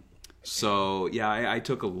 wow. So, yeah, I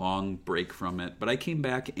took a long break from it. But I came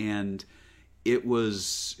back and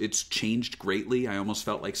it's changed greatly. I almost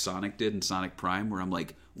felt like Sonic did in Sonic Prime, where I'm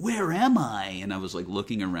like, where am I? And I was like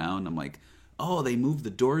looking around. I'm like, oh, they moved the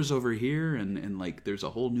doors over here. And like, there's a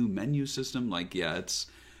whole new menu system. Like, yeah,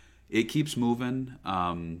 it keeps moving.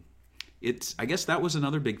 I guess that was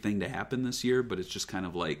another big thing to happen this year, but it's just kind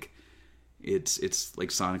of like it's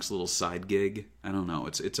like Sonic's little side gig. I don't know.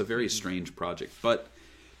 It's a very strange project, but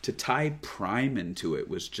to tie Prime into it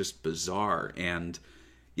was just bizarre. And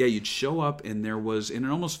yeah, you'd show up and it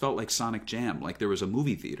almost felt like Sonic Jam, like there was a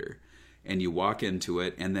movie theater, and you walk into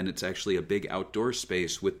it, and then it's actually a big outdoor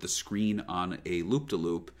space with the screen on a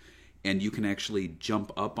loop-de-loop, and you can actually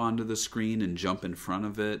jump up onto the screen and jump in front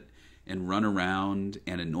of it and run around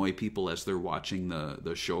and annoy people as they're watching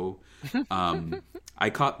the show. I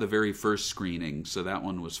caught the very first screening, so that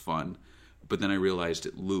one was fun. But then I realized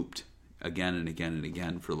it looped again and again and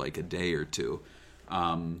again for like a day or two.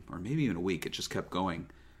 Or maybe even a week. It just kept going.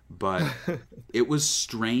 But it was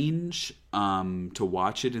strange to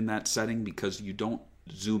watch it in that setting, because you don't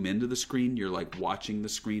zoom into the screen. You're like watching the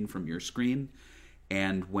screen from your screen.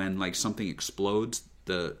 And when like something explodes,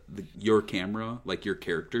 your camera, like your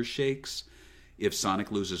character, shakes. If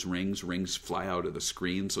Sonic loses rings fly out of the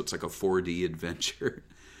screen, so it's like a 4D adventure.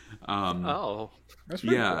 That's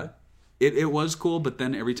pretty cool. It was cool, but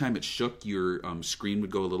then every time it shook, your screen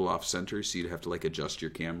would go a little off center, so you'd have to like adjust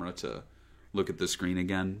your camera to look at the screen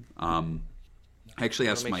again. I actually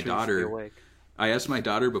asked my daughter. I asked my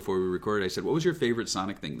daughter before we recorded. I said, "What was your favorite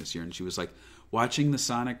Sonic thing this year?" And she was like, watching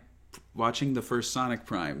the first Sonic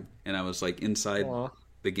Prime. And I was like, inside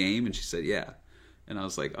the game, and she said, yeah. And I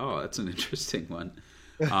was like, oh, that's an interesting one.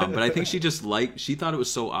 But I think she thought it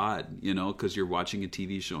was so odd, you know, because you're watching a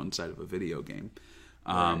TV show inside of a video game.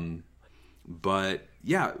 But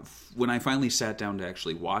yeah, when I finally sat down to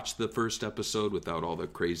actually watch the first episode without all the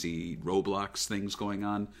crazy Roblox things going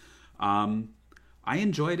on, I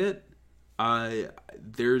enjoyed it.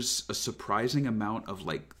 There's a surprising amount of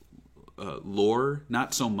like lore,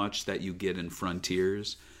 not so much that you get in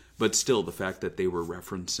Frontiers, but still the fact that they were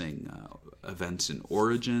referencing events in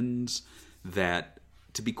Origins, that,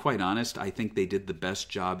 to be quite honest, I think they did the best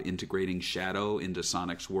job integrating Shadow into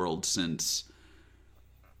Sonic's world since...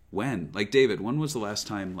 When? Like, David, when was the last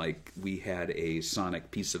time, like, we had a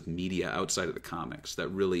Sonic piece of media outside of the comics that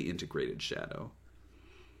really integrated Shadow?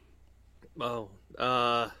 Oh,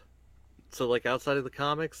 so, like, outside of the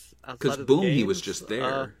comics? Because, boom, he was just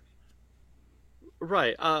there.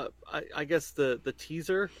 Right. I guess the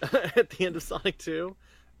teaser at the end of Sonic 2,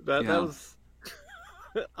 that was...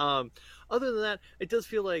 other than that, it does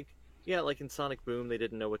feel like, like in Sonic Boom, they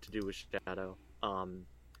didn't know what to do with Shadow.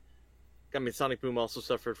 I mean, Sonic Boom also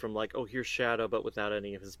suffered from, like, oh, here's Shadow, but without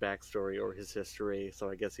any of his backstory or his history, so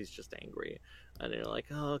I guess he's just angry. And you're like,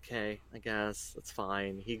 oh, okay, I guess, that's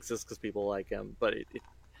fine. He exists because people like him, but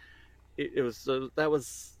it was, that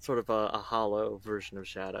was sort of a hollow version of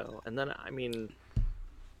Shadow. And then, I mean,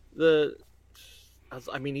 even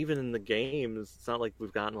in the games, it's not like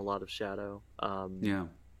we've gotten a lot of Shadow.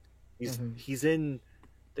 He's in,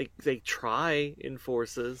 they try in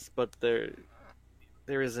Forces, but there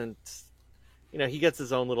isn't... You know, he gets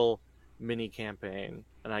his own little mini campaign,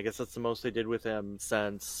 and I guess that's the most they did with him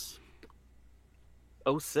since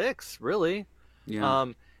 06, really.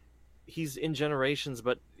 Yeah. He's in Generations,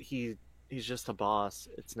 but he's just a boss.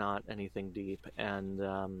 It's not anything deep,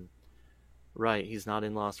 and right, he's not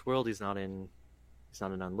in Lost World. He's not in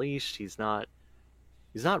Unleashed. He's not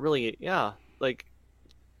really. Yeah, like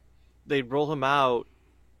they roll him out,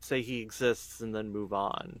 say he exists, and then move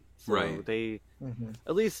on. So right. They,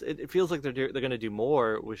 at least it feels like they're going to do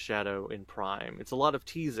more with Shadow in Prime. It's a lot of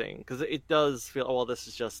teasing because it does feel, oh, well, this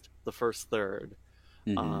is just the first third.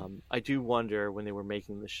 I do wonder when they were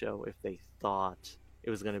making the show if they thought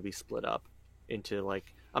it was going to be split up into,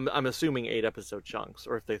 like, I'm assuming 8-episode chunks,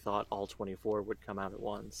 or if they thought all 24 would come out at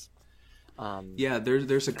once.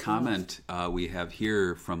 There's a comment we have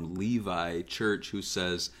here from Levi Church who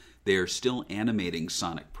says they are still animating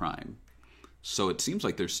Sonic Prime. So it seems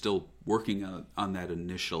like they're still working on that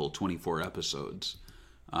initial 24 episodes.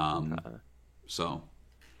 So,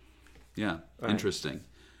 yeah, right. Interesting.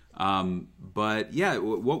 But yeah,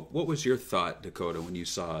 what was your thought, Dakota, when you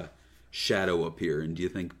saw Shadow appear? And do you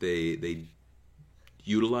think they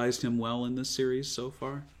utilized him well in this series so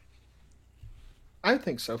far? I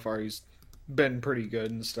think so far he's been pretty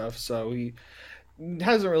good and stuff. So he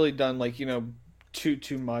hasn't really done, like, you know,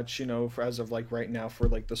 too much, you know, as of like right now for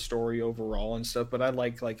like the story overall and stuff. But I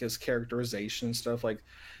like his characterization and stuff, like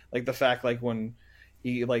the fact, like, when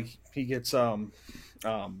he gets when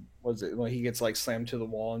he gets like slammed to the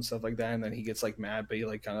wall and stuff like that, and then he gets like mad, but he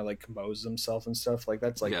like kind of like composes himself and stuff. Like,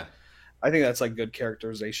 that's like, I think that's like good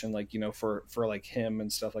characterization, like, you know, for like him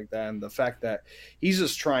and stuff like that. And the fact that he's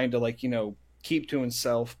just trying to, like, you know, keep to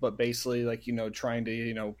himself, but basically, like, you know, trying to,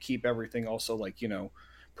 you know, keep everything also, like, you know,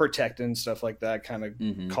 protected and stuff like that, kind of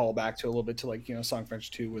call back to a little bit to, like, you know, Sonic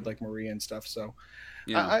Adventure 2 with like Maria and stuff. So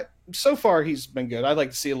I so far he's been good. I'd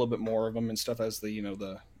like to see a little bit more of him and stuff as the, you know,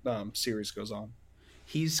 the series goes on.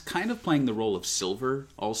 He's kind of playing the role of Silver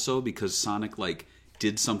also, because Sonic, like,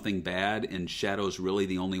 did something bad, and Shadow's really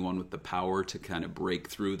the only one with the power to kind of break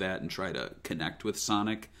through that and try to connect with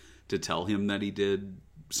Sonic to tell him that he did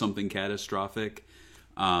something catastrophic.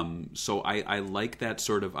 So I like that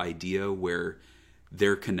sort of idea where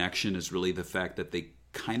their connection is really the fact that they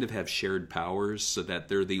kind of have shared powers, so that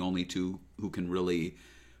they're the only two who can really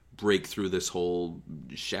break through this whole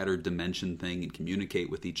shattered dimension thing and communicate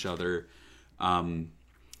with each other. I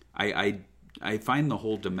find the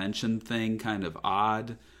whole dimension thing kind of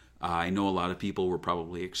odd. I know a lot of people were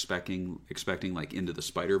probably expecting like Into the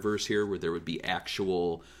Spider-Verse here, where there would be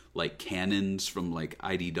actual like cannons from like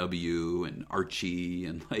IDW and Archie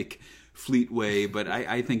and like Fleetway, but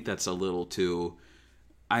I think that's a little too,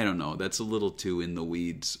 I don't know, that's a little too in the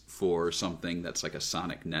weeds for something that's like a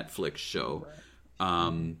Sonic Netflix show.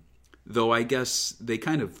 Though I guess they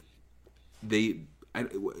kind of,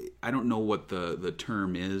 I don't know what the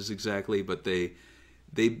term is exactly, but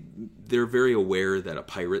they're very aware that a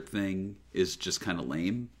pirate thing is just kind of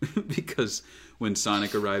lame because when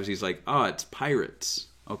Sonic arrives, he's like, "Oh, it's pirates."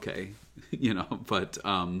 Okay, you know. But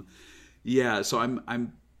yeah. So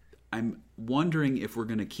I'm wondering if we're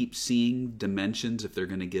going to keep seeing dimensions, if they're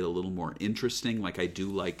going to get a little more interesting. Like, I do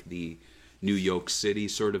like the New York City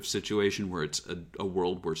sort of situation where it's a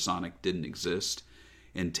world where Sonic didn't exist.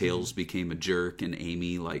 And Tails became a jerk, and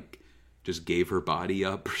Amy, like, just gave her body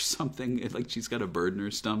up or something. Like she's got a bird in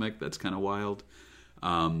her stomach. That's kind of wild.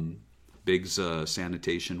 Big's a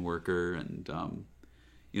sanitation worker, and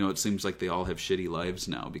it seems like they all have shitty lives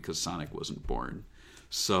now because Sonic wasn't born.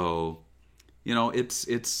 So, it's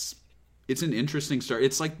an interesting start.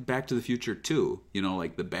 It's like Back to the Future 2,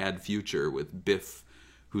 like the bad future with Biff,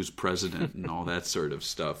 who's president, and all that sort of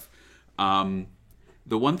stuff.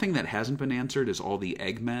 The one thing that hasn't been answered is all the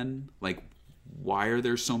Eggmen. Like, why are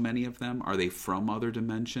there so many of them? Are they from other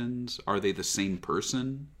dimensions? Are they the same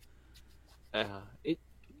person? It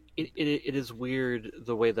is weird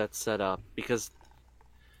the way that's set up, because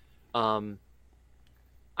I'm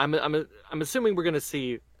assuming we're going to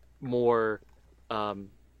see more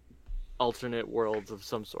alternate worlds of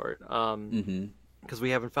some sort, because we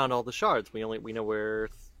haven't found all the shards. We know where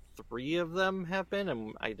 3 of them have been,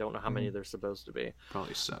 and I don't know how many there's supposed to be.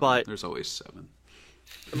 Probably 7. But there's always 7.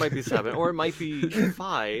 It might be 7, or it might be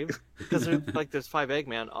 5, because there's 5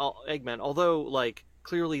 Eggmen. Although, like,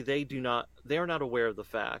 clearly they are not aware of the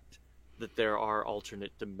fact that there are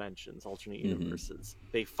alternate dimensions, alternate universes.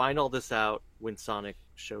 They find all this out when Sonic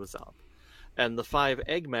shows up, and the 5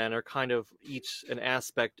 Eggmen are kind of each an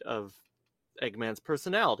aspect of Eggman's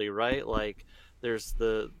personality, right? Like, there's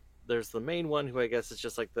the main one, who I guess is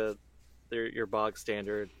just like your bog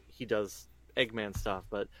standard. He does Eggman stuff,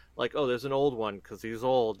 but like, there's an old one because he's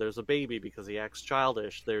old. There's a baby because he acts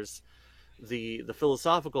childish. There's the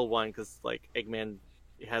philosophical one because, like, Eggman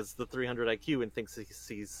has the 300 IQ and thinks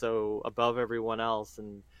he's so above everyone else,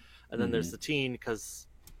 and then there's the teen because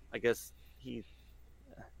I guess he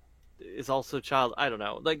is also child. I don't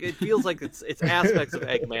know. Like, it feels like it's aspects of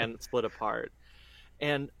Eggman split apart,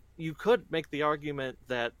 and you could make the argument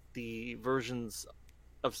that the versions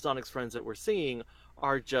of Sonic's friends that we're seeing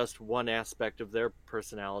are just one aspect of their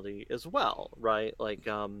personality as well, right? Like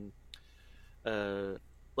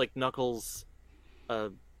Knuckles,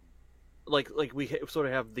 like we sort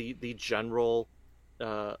of have the general,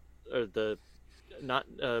 or the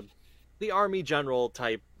army general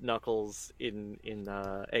type Knuckles in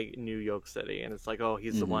New York City, and it's like,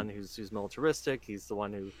 he's the one who's militaristic. He's the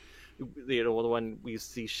one who, the one we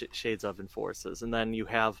see shades of in Forces, and then you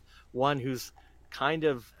have one who's kind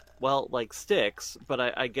of, well, like Sticks, but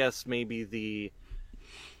I guess maybe the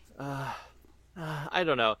I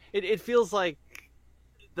don't know. It feels like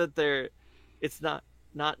that it's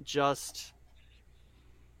not just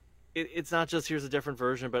here's a different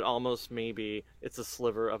version, but almost maybe it's a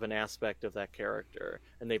sliver of an aspect of that character,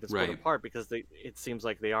 and they've been split apart because it seems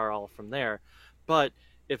like they are all from there. But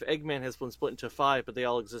if Eggman has been split into 5, but they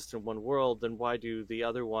all exist in one world, then why do the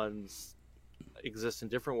other ones exist in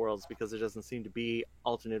different worlds? Because there doesn't seem to be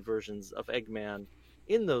alternate versions of Eggman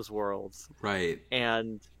in those worlds, right?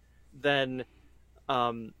 And then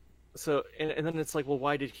so then it's like, well,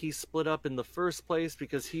 why did he split up in the first place?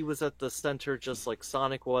 Because he was at the center just like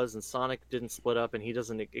Sonic was, and Sonic didn't split up, and he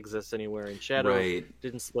doesn't exist anywhere, and Shadow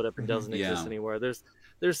didn't split up and doesn't exist anywhere.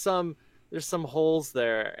 There's some holes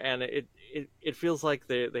there, and it feels like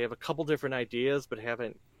they have a couple different ideas but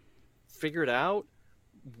haven't figured out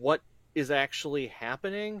what is actually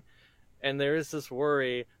happening, and there is this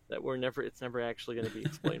worry that it's never actually going to be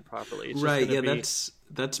explained properly. It's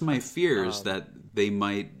that's my fears, that they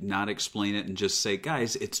might not explain it and just say,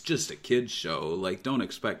 guys, it's just a kid's show, like, don't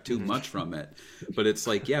expect too much from it. But it's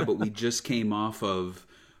like, yeah, but we just came off of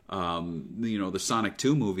the Sonic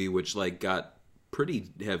 2 movie, which like got pretty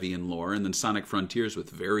heavy in lore, and then Sonic Frontiers with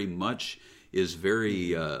very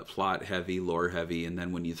plot heavy, lore heavy, and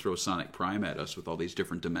then when you throw Sonic Prime at us with all these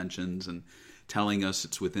different dimensions and telling us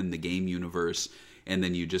it's within the game universe, and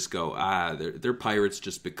then you just go, they're pirates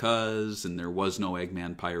just because, and there was no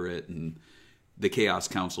Eggman pirate, and the Chaos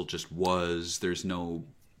Council just was. There's no,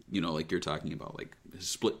 like you're talking about, like his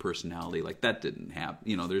split personality, like that didn't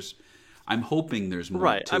happen. I'm hoping there's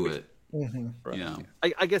more to it. Right. Yeah,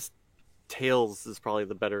 I guess Tails is probably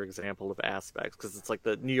the better example of aspects, because it's like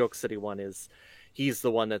the New York City one he's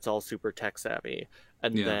the one that's all super tech savvy,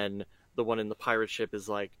 and then the one in the pirate ship is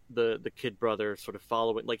like the kid brother sort of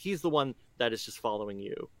following, like he's the one that is just following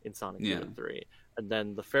you in Sonic 2 and 3. And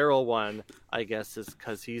then the feral one, I guess, is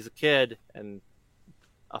because he's a kid and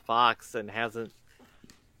a fox and he hasn't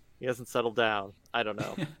settled down. I don't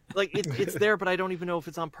know. Like it's there, but I don't even know if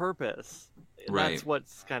it's on purpose. Right. That's what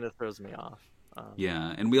kind of throws me off.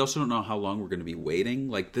 Yeah, and we also don't know how long we're going to be waiting.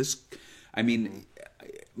 Like this, I mean,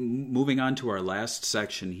 moving on to our last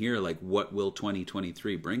section here, like what will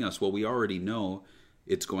 2023 bring us? Well, we already know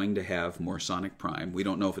it's going to have more Sonic Prime. We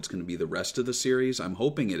don't know if it's going to be the rest of the series. I'm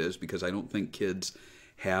hoping it is, because I don't think kids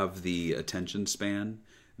have the attention span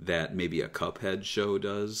that maybe a Cuphead show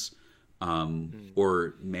does.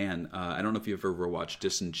 Or man, I don't know if you've ever watched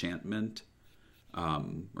Disenchantment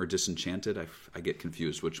or Disenchanted. I get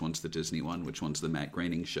confused which one's the Disney one, which one's the Matt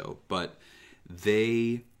Groening show. But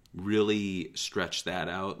they really stretched that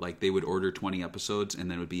out. Like they would order 20 episodes,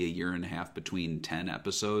 and then it would be a year and a half between 10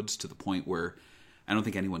 episodes, to the point where I don't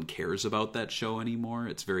think anyone cares about that show anymore.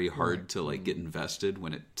 It's very hard to like get invested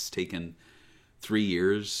when it's taken 4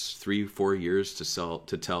 years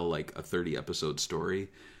to tell like a 30 episode story.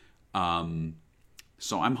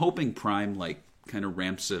 So I'm hoping Prime like kind of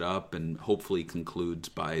ramps it up and hopefully concludes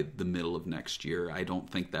by the middle of next year. I don't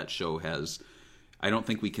think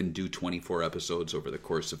we can do 24 episodes over the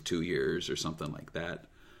course of 2 years or something like that.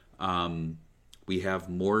 We have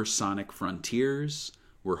more Sonic Frontiers.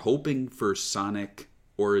 We're hoping for Sonic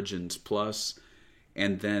Origins Plus,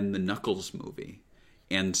 and then the Knuckles movie.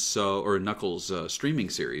 And so, or Knuckles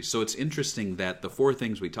streaming series. So it's interesting that the 4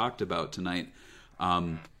 things we talked about tonight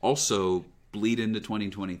also bleed into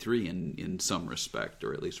 2023 in some respect,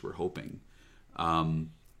 or at least we're hoping.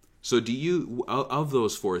 So do you, of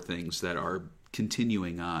those 4 things that are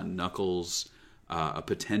continuing on, Knuckles, a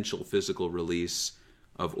potential physical release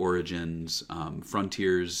of Origins,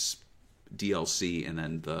 Frontiers DLC, and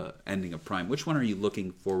then the ending of Prime, which one are you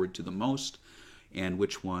looking forward to the most, and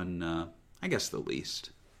which one, I guess, the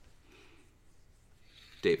least?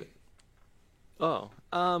 David.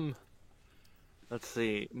 Let's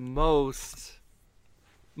see. Most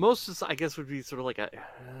is, I guess, would be sort of like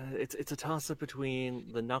it's a toss-up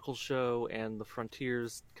between the Knuckles show and the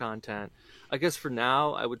Frontiers content. I guess for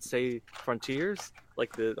now, I would say Frontiers,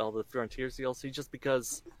 like all the Frontiers DLC, just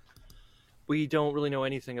because we don't really know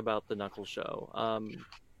anything about the Knuckles show.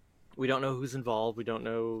 We don't know who's involved. We don't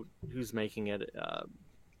know who's making it.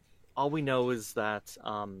 All we know is that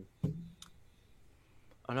oh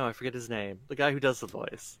no, I forget his name. The guy who does the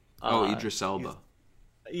voice. Idris Elba.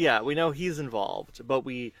 Yeah, we know he's involved, but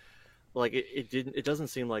it doesn't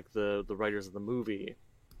seem like the writers of the movie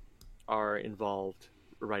are involved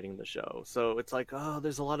writing the show. So it's like,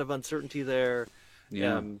 there's a lot of uncertainty there.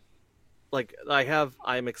 Yeah.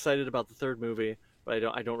 I'm excited about the 3rd movie, but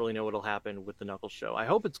I don't really know what'll happen with the Knuckles show. I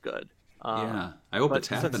hope it's good. I hope it's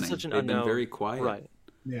happening. Such an They've unknown, been very quiet. Right.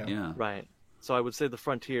 Yeah. Right. So I would say the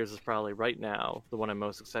Frontiers is probably right now the one I'm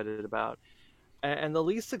most excited about. And the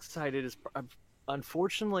least excited is,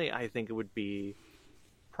 unfortunately, I think it would be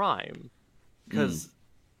Prime. Because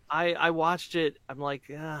I watched it, I'm like,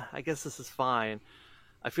 I guess this is fine.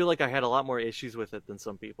 I feel like I had a lot more issues with it than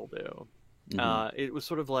some people do. It was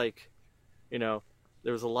sort of like, there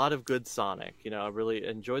was a lot of good Sonic. I really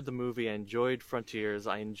enjoyed the movie. I enjoyed Frontiers.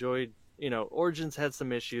 I enjoyed, Origins had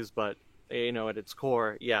some issues, but, at its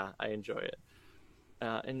core, yeah, I enjoy it.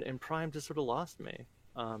 And Prime just sort of lost me.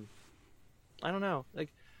 I don't know.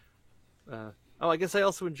 I guess I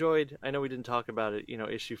also enjoyed, I know we didn't talk about it,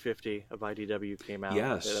 issue 50 of IDW came out.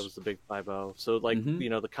 Yes. That was the big 5-0. So,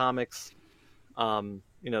 the comics,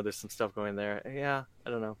 there's some stuff going there. Yeah,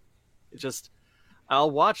 I don't know.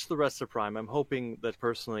 I'll watch the rest of Prime. I'm hoping that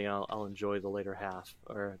personally I'll enjoy the later half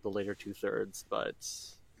or the later 2/3. But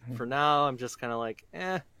for now, I'm just kind of like,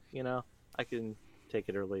 I can take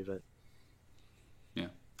it or leave it. Yeah.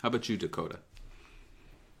 How about you, Dakota?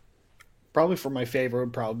 Probably for my favorite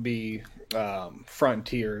would probably be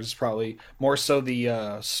Frontiers. Probably more so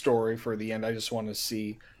the story for the end. I just want to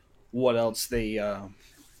see what else they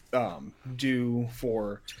do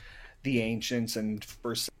for the Ancients and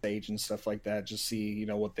First Age and stuff like that. Just see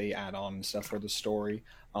what they add on and stuff for the story.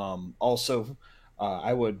 Also,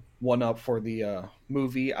 I would one up for the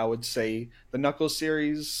movie. I would say the Knuckles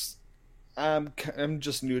series. I'm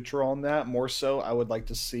just neutral on that. More so, I would like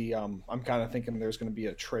to see. I'm kind of thinking there's going to be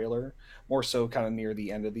a trailer, more so kind of near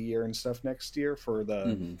the end of the year and stuff next year for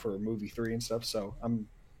for movie 3 and stuff. So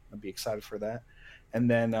I'd be excited for that. And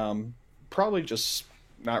then probably just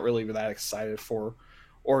not really that excited for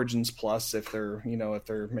Origins Plus if they're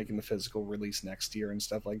making the physical release next year and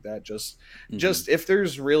stuff like that. Just if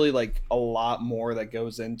there's really like a lot more that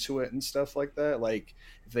goes into it and stuff like that, like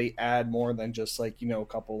if they add more than just like a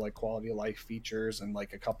couple like quality of life features and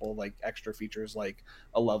like a couple like extra features like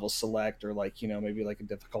a level select or like maybe like a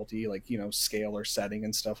difficulty like scale or setting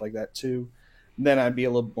and stuff like that too, then I'd be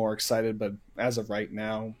a little more excited. But as of right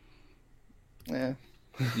now, yeah.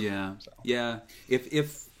 So. Yeah.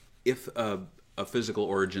 If a physical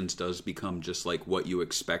Origins does become just like what you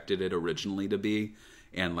expected it originally to be,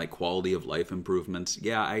 and like quality of life improvements,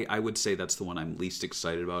 I would say that's the one I'm least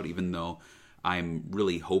excited about, even though I'm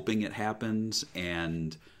really hoping it happens,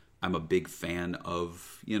 and I'm a big fan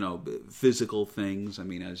of physical things. I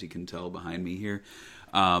mean, as you can tell behind me here,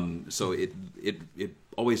 so it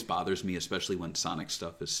always bothers me, especially when Sonic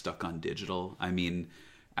stuff is stuck on digital. I mean,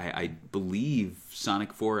 I believe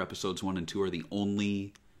Sonic 4 episodes 1 and 2 are the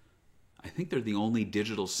only, I think they're the only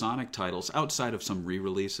digital Sonic titles outside of some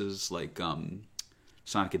re-releases like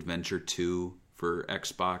Sonic Adventure 2 for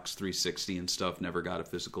Xbox 360 and stuff never got a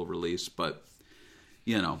physical release. But,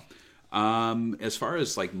 you know, as far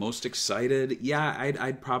as like most excited, yeah,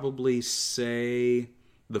 I'd probably say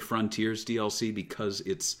the Frontiers DLC because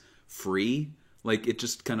it's free. Like, it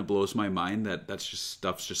just kind of blows my mind that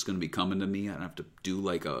stuff's just going to be coming to me. I don't have to do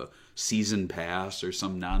like a season pass or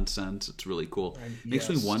some nonsense. It's really cool. Makes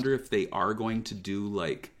me wonder if they are going to do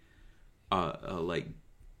like, I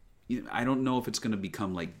don't know if it's going to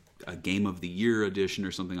become like a Game of the Year edition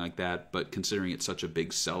or something like that. But considering it's such a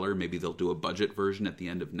big seller, maybe they'll do a budget version at the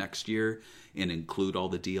end of next year and include all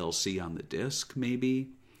the DLC on the disc. Maybe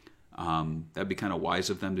that'd be kind of wise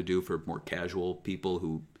of them to do for more casual people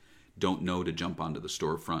who don't know to jump onto the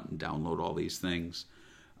storefront and download all these things.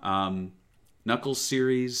 Knuckles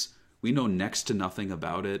series, we know next to nothing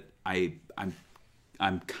about it. I'm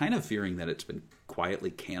kind of fearing that it's been quietly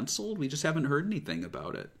canceled. We just haven't heard anything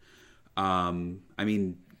about it. I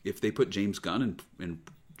mean, if they put James Gunn in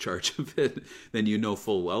charge of it, then you know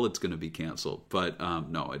full well it's going to be canceled. But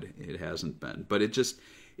no, it hasn't been. But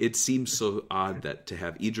it seems so odd that to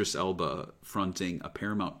have Idris Elba fronting a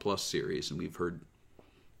Paramount Plus series, and we've heard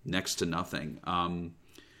next to nothing.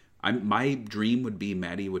 My dream would be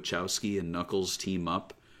Maddie Wachowski and Knuckles team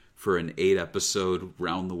up for an 8-episode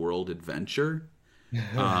round-the-world adventure.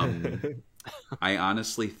 I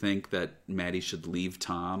honestly think that Maddie should leave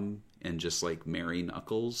Tom and just like marry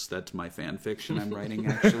Knuckles. That's my fan fiction I'm writing,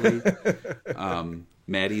 actually.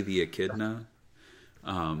 Maddie the Echidna,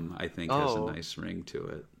 I think has a nice ring to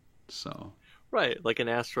it. So right, like an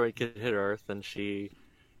asteroid could hit Earth and she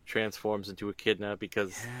transforms into Echidna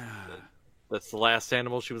because that's the last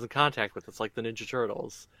animal she was in contact with. It's like the Ninja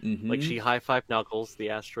Turtles. Mm-hmm. Like she high-fived Knuckles, the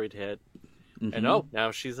asteroid hit, and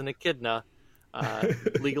now she's an Echidna.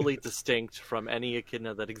 Legally distinct from any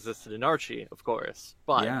Echidna that existed in Archie, of course.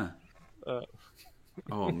 But yeah.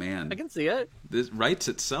 Oh man, I can see it. This writes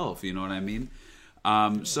itself. You know what I mean?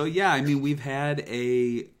 So yeah, I mean, we've had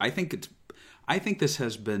I think this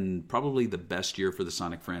has been probably the best year for the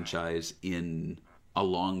Sonic franchise in a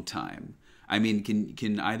long time. I mean,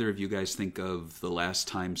 can either of you guys think of the last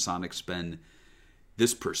time Sonic's been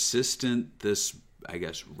this persistent, this, I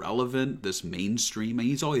guess, relevant, this mainstream? I mean,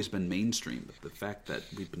 he's always been mainstream, but the fact that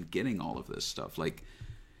we've been getting all of this stuff, like,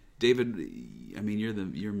 David, I mean,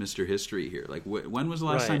 you're Mr. History here. Like, when was the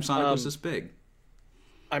last time Sonic was this big?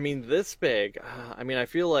 I mean, this big. I mean, I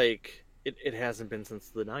feel like it hasn't been since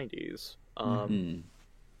the 90s. I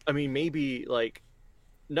mean, maybe like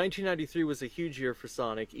 1993 was a huge year for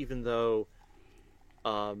Sonic, even though,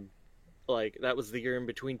 like, that was the year in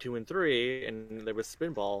between 2 and 3, and there was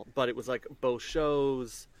Spinball. But it was like both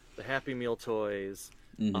shows, the Happy Meal toys,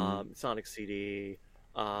 Sonic CD,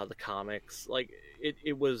 the comics. Like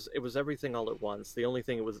it was everything all at once. The only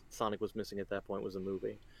thing Sonic was missing at that point was a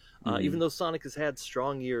movie. Even though Sonic has had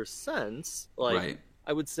strong years since, like. Right.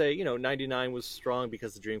 I would say, 99 was strong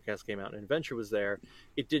because the Dreamcast came out and Adventure was there.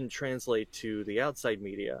 It didn't translate to the outside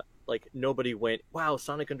media. Like, nobody went, wow,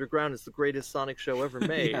 Sonic Underground is the greatest Sonic show ever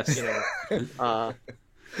made.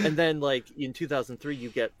 And then, like, in 2003, you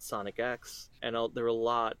get Sonic X, and there are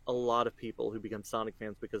a lot of people who become Sonic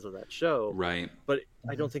fans because of that show. Right. But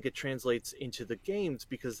I don't think it translates into the games,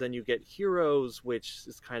 because then you get Heroes, which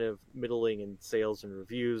is kind of middling in sales and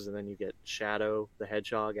reviews, and then you get Shadow the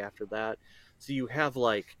Hedgehog after that. So you have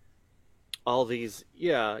like all these,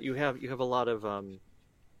 you have a lot of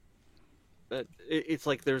it's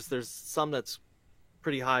like there's some that's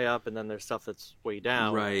pretty high up, and then there's stuff that's way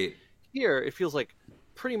down. Right. Here it feels like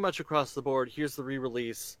pretty much across the board. Here's the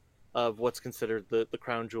re-release of what's considered the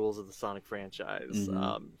crown jewels of the Sonic franchise.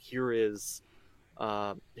 Here's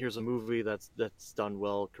a movie that's done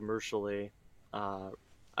well commercially.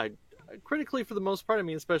 I critically, for the most part. I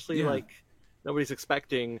mean, especially like nobody's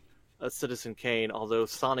expecting a Citizen Kane, although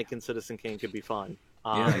Sonic and Citizen Kane could be fun.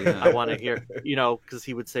 I want to hear, because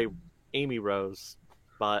he would say Amy Rose,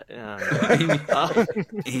 but Amy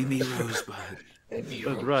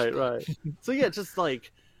Rosebud. Right. So yeah, just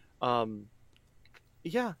like,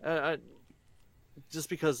 just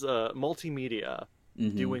because multimedia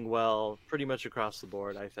doing well pretty much across the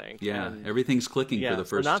board, I think. Yeah, and everything's clicking for the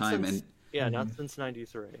first time, not since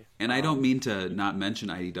 '93. And I don't mean to not mention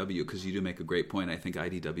IDW, because you do make a great point. I think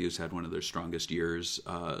IDW's had one of their strongest years.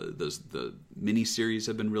 The miniseries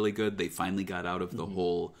have been really good. They finally got out of the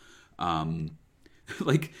whole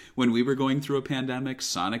like when we were going through a pandemic,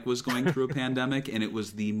 Sonic was going through a pandemic, and it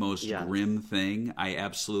was the most grim thing. I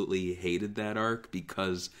absolutely hated that arc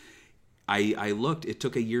because I looked, it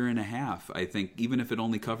took a year and a half. I think even if it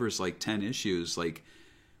only covers like 10 issues, like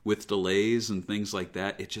with delays and things like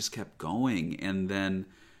that, it just kept going. And then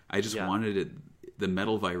I just wanted the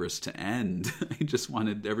metal virus to end. I just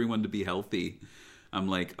wanted everyone to be healthy. I'm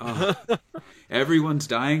like, oh, everyone's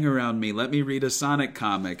dying around me. Let me read a Sonic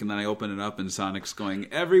comic. And then I open it up and Sonic's going,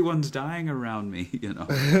 everyone's dying around me, you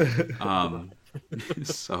know.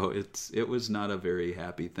 So it was not a very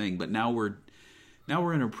happy thing. But now we're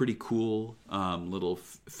in a pretty cool little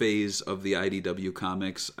phase of the IDW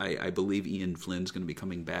comics. I believe Ian Flynn's going to be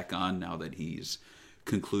coming back on now that he's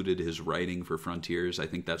concluded his writing for Frontiers. I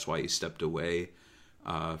think that's why he stepped away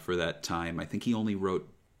for that time. I think he only wrote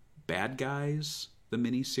Bad Guys, the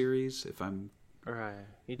miniseries, if I'm right.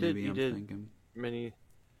 He did thinking. many.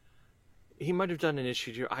 He might have done an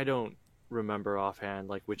issue. I don't remember offhand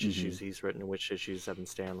like which issues he's written and which issues Evan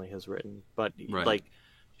Stanley has written, but like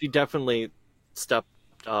he definitely stepped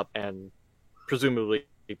up, and presumably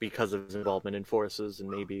because of his involvement in Forces, and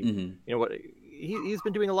maybe you know what he's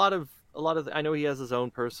been doing a lot of. I know he has his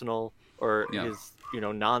own personal or his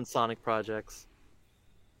non-Sonic projects.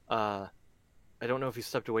 I don't know if he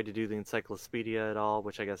stepped away to do the Encyclopedia at all,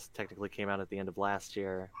 which I guess technically came out at the end of last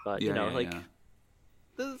year. But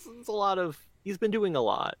there's a lot of. He's been doing a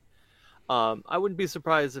lot. I wouldn't be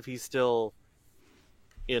surprised if he still,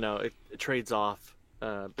 it trades off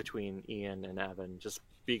between Ian and Evan, just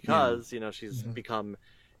because she's become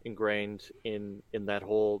ingrained in that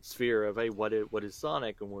whole sphere of, hey, what is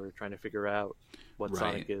Sonic, and we're trying to figure out what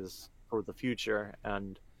Sonic is for the future.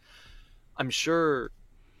 And I'm sure,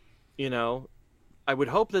 I would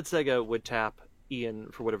hope that Sega would tap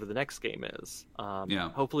Ian for whatever the next game is.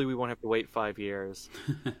 Hopefully we won't have to wait 5 years.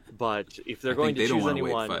 But if they're going to choose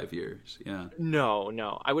anyone, wait 5 years. Yeah.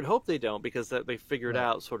 No. I would hope they don't, because they figured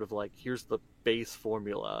out sort of like, here's the base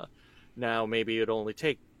formula. Now maybe it'd only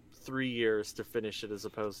take 3 years to finish it, as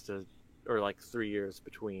opposed to, or like 3 years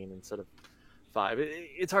between instead of 5.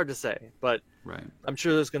 It's hard to say, but I'm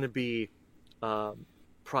sure there's going to be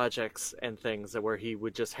projects and things where he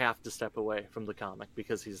would just have to step away from the comic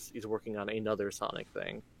because he's working on another Sonic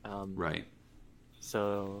thing.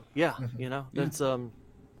 So that's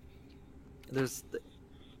there's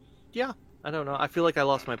I don't know. I feel like I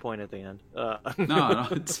lost my point at the end. No,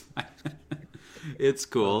 it's fine. It's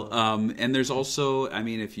cool. And there's also, I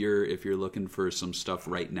mean, if you're looking for some stuff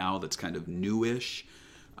right now that's kind of newish,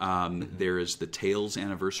 there is the Tales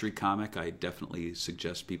Anniversary comic. I definitely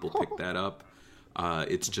suggest people pick that up.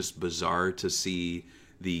 It's just bizarre to see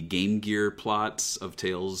the Game Gear plots of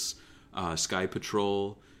Tales Sky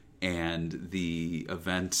Patrol and the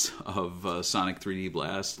events of Sonic 3D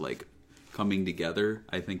Blast like coming together.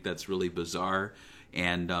 I think that's really bizarre.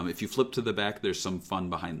 And if you flip to the back, there's some fun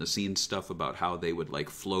behind the scenes stuff about how they would like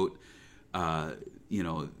float,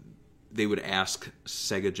 they would ask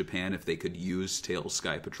Sega Japan if they could use Tales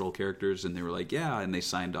Sky Patrol characters, and they were like, yeah, and they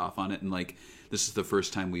signed off on it. And like, this is the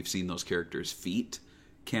first time we've seen those characters' feet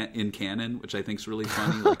in canon, which I think is really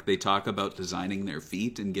funny. Like, they talk about designing their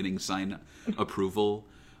feet and getting sign approval.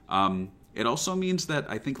 It also means that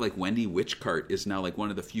I think like Wendy Witchcart is now like one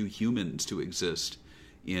of the few humans to exist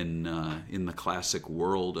in the classic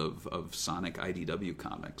world of Sonic IDW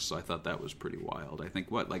comics. So I thought that was pretty wild. I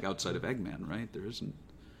think like outside of Eggman, right? There's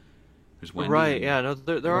Wendy. Right, yeah, no,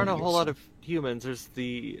 there aren't a whole lot of humans. There's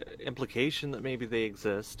the implication that maybe they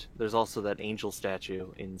exist. There's also that angel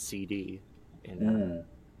statue in CD. Is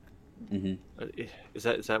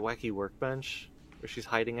that Wacky Workbench, where she's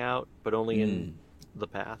hiding out, but only in the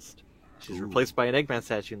past? She's replaced by an Eggman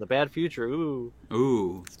statue in the bad future. Ooh.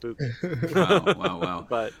 Spooky. Wow.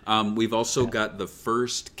 But we've also got the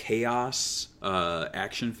first Chaos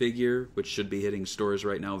action figure, which should be hitting stores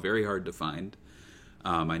right now. Very hard to find.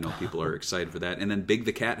 I know people are excited for that. And then Big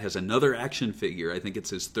the Cat has another action figure. I think it's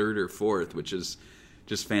his third or fourth, which is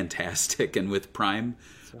just fantastic. And with Prime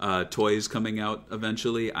toys coming out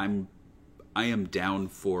eventually, I am down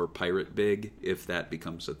for Pirate Big if that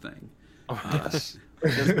becomes a thing.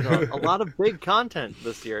 There's been a lot of big content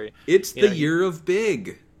this year. It's the year of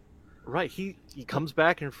Big. Right. He comes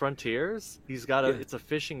back in Frontiers. He's got it's a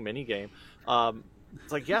fishing minigame.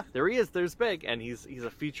 It's like, yeah, there he is. There's Big, and he's a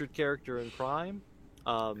featured character in Prime.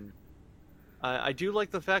 I do like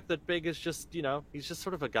the fact that Big is just, he's just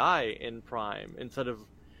sort of a guy in Prime instead of.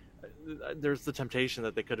 There's the temptation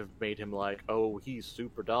that they could have made him like, oh, he's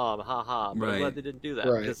super dumb, haha. But I'm glad they didn't do that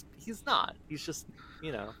because he's not. He's just,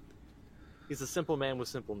 he's a simple man with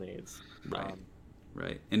simple needs.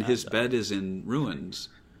 Right. And his bed is in ruins.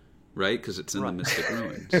 right? Because it's in the Mystic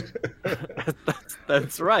Ruins.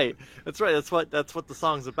 That's right. That's right. That's what the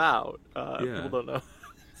song's about. People don't know.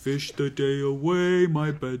 Fish the day away, my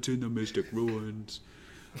bed's in the Mystic Ruins.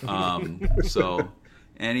 So,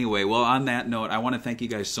 anyway, well, on that note, I want to thank you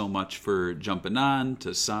guys so much for jumping on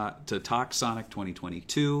to talk Sonic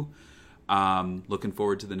 2022. Looking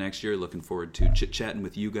forward to the next year. Looking forward to chit-chatting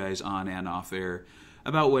with you guys on and off air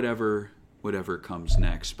about whatever comes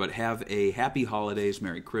next. But have a happy holidays,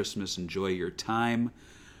 Merry Christmas, enjoy your time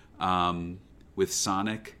with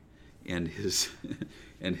Sonic and his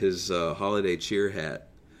holiday cheer hat.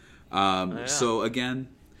 So again,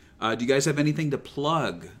 do you guys have anything to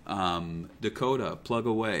plug? Dakota, plug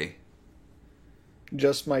away.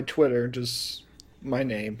 Just my Twitter, just my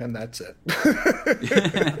name, and that's it.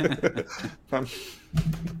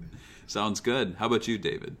 Sounds good. How about you,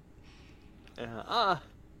 David?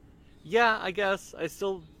 Yeah, I guess I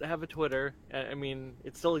still have a Twitter. I mean,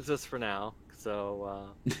 it still exists for now, so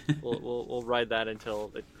we'll ride that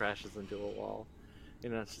until it crashes into a wall. You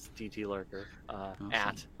know, it's just DT Lurker. Awesome.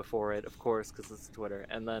 At before it, of course, because it's Twitter.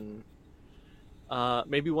 And then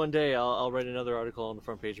maybe one day I'll write another article on the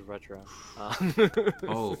front page of Retro.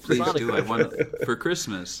 Oh, please do! I want for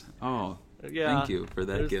Christmas. Oh, yeah. Thank you for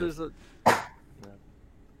that gift.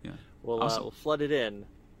 Yeah. We'll flood it in.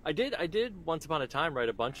 I did once upon a time write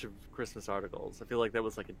a bunch of Christmas articles. I feel like that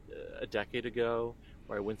was like a decade ago,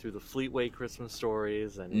 where I went through the Fleetway Christmas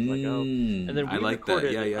stories and was like, oh, and then we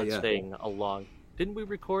recorded that thing along. Didn't we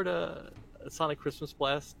record a Sonic Christmas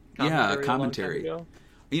Blast? Commentary.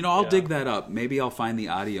 You know, I'll dig that up. Maybe I'll find the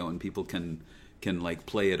audio and people can like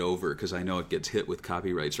play it over, because I know it gets hit with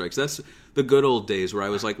copyright strikes. That's the good old days where I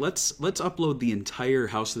was like, let's upload the entire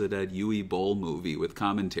House of the Dead Yui Bowl movie with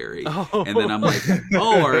commentary, and then I'm like,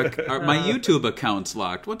 my YouTube account's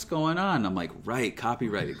locked. What's going on? I'm like, right,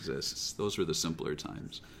 copyright exists. Those were the simpler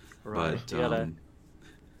times. Right. But you gotta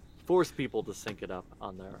force people to sync it up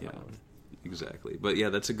on their own. Exactly. But yeah,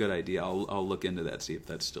 that's a good idea. I'll look into that, see if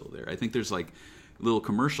that's still there. I think there's like little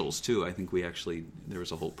commercials too. I think there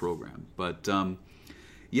was a whole program. But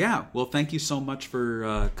yeah, well, thank you so much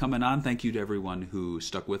for coming on. Thank you to everyone who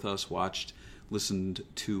stuck with us, watched, listened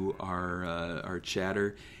to our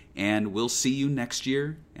chatter, and we'll see you next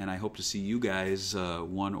year. And I hope to see you guys,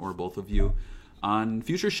 one or both of you, on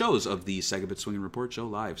future shows of the Segabit Swingin' Report Show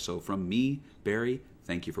live. So from me, Barry,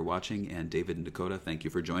 thank you for watching, and David and Dakota, thank you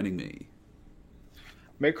for joining me.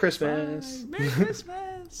 Merry Christmas. Bye. Merry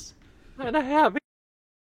Christmas. And a happy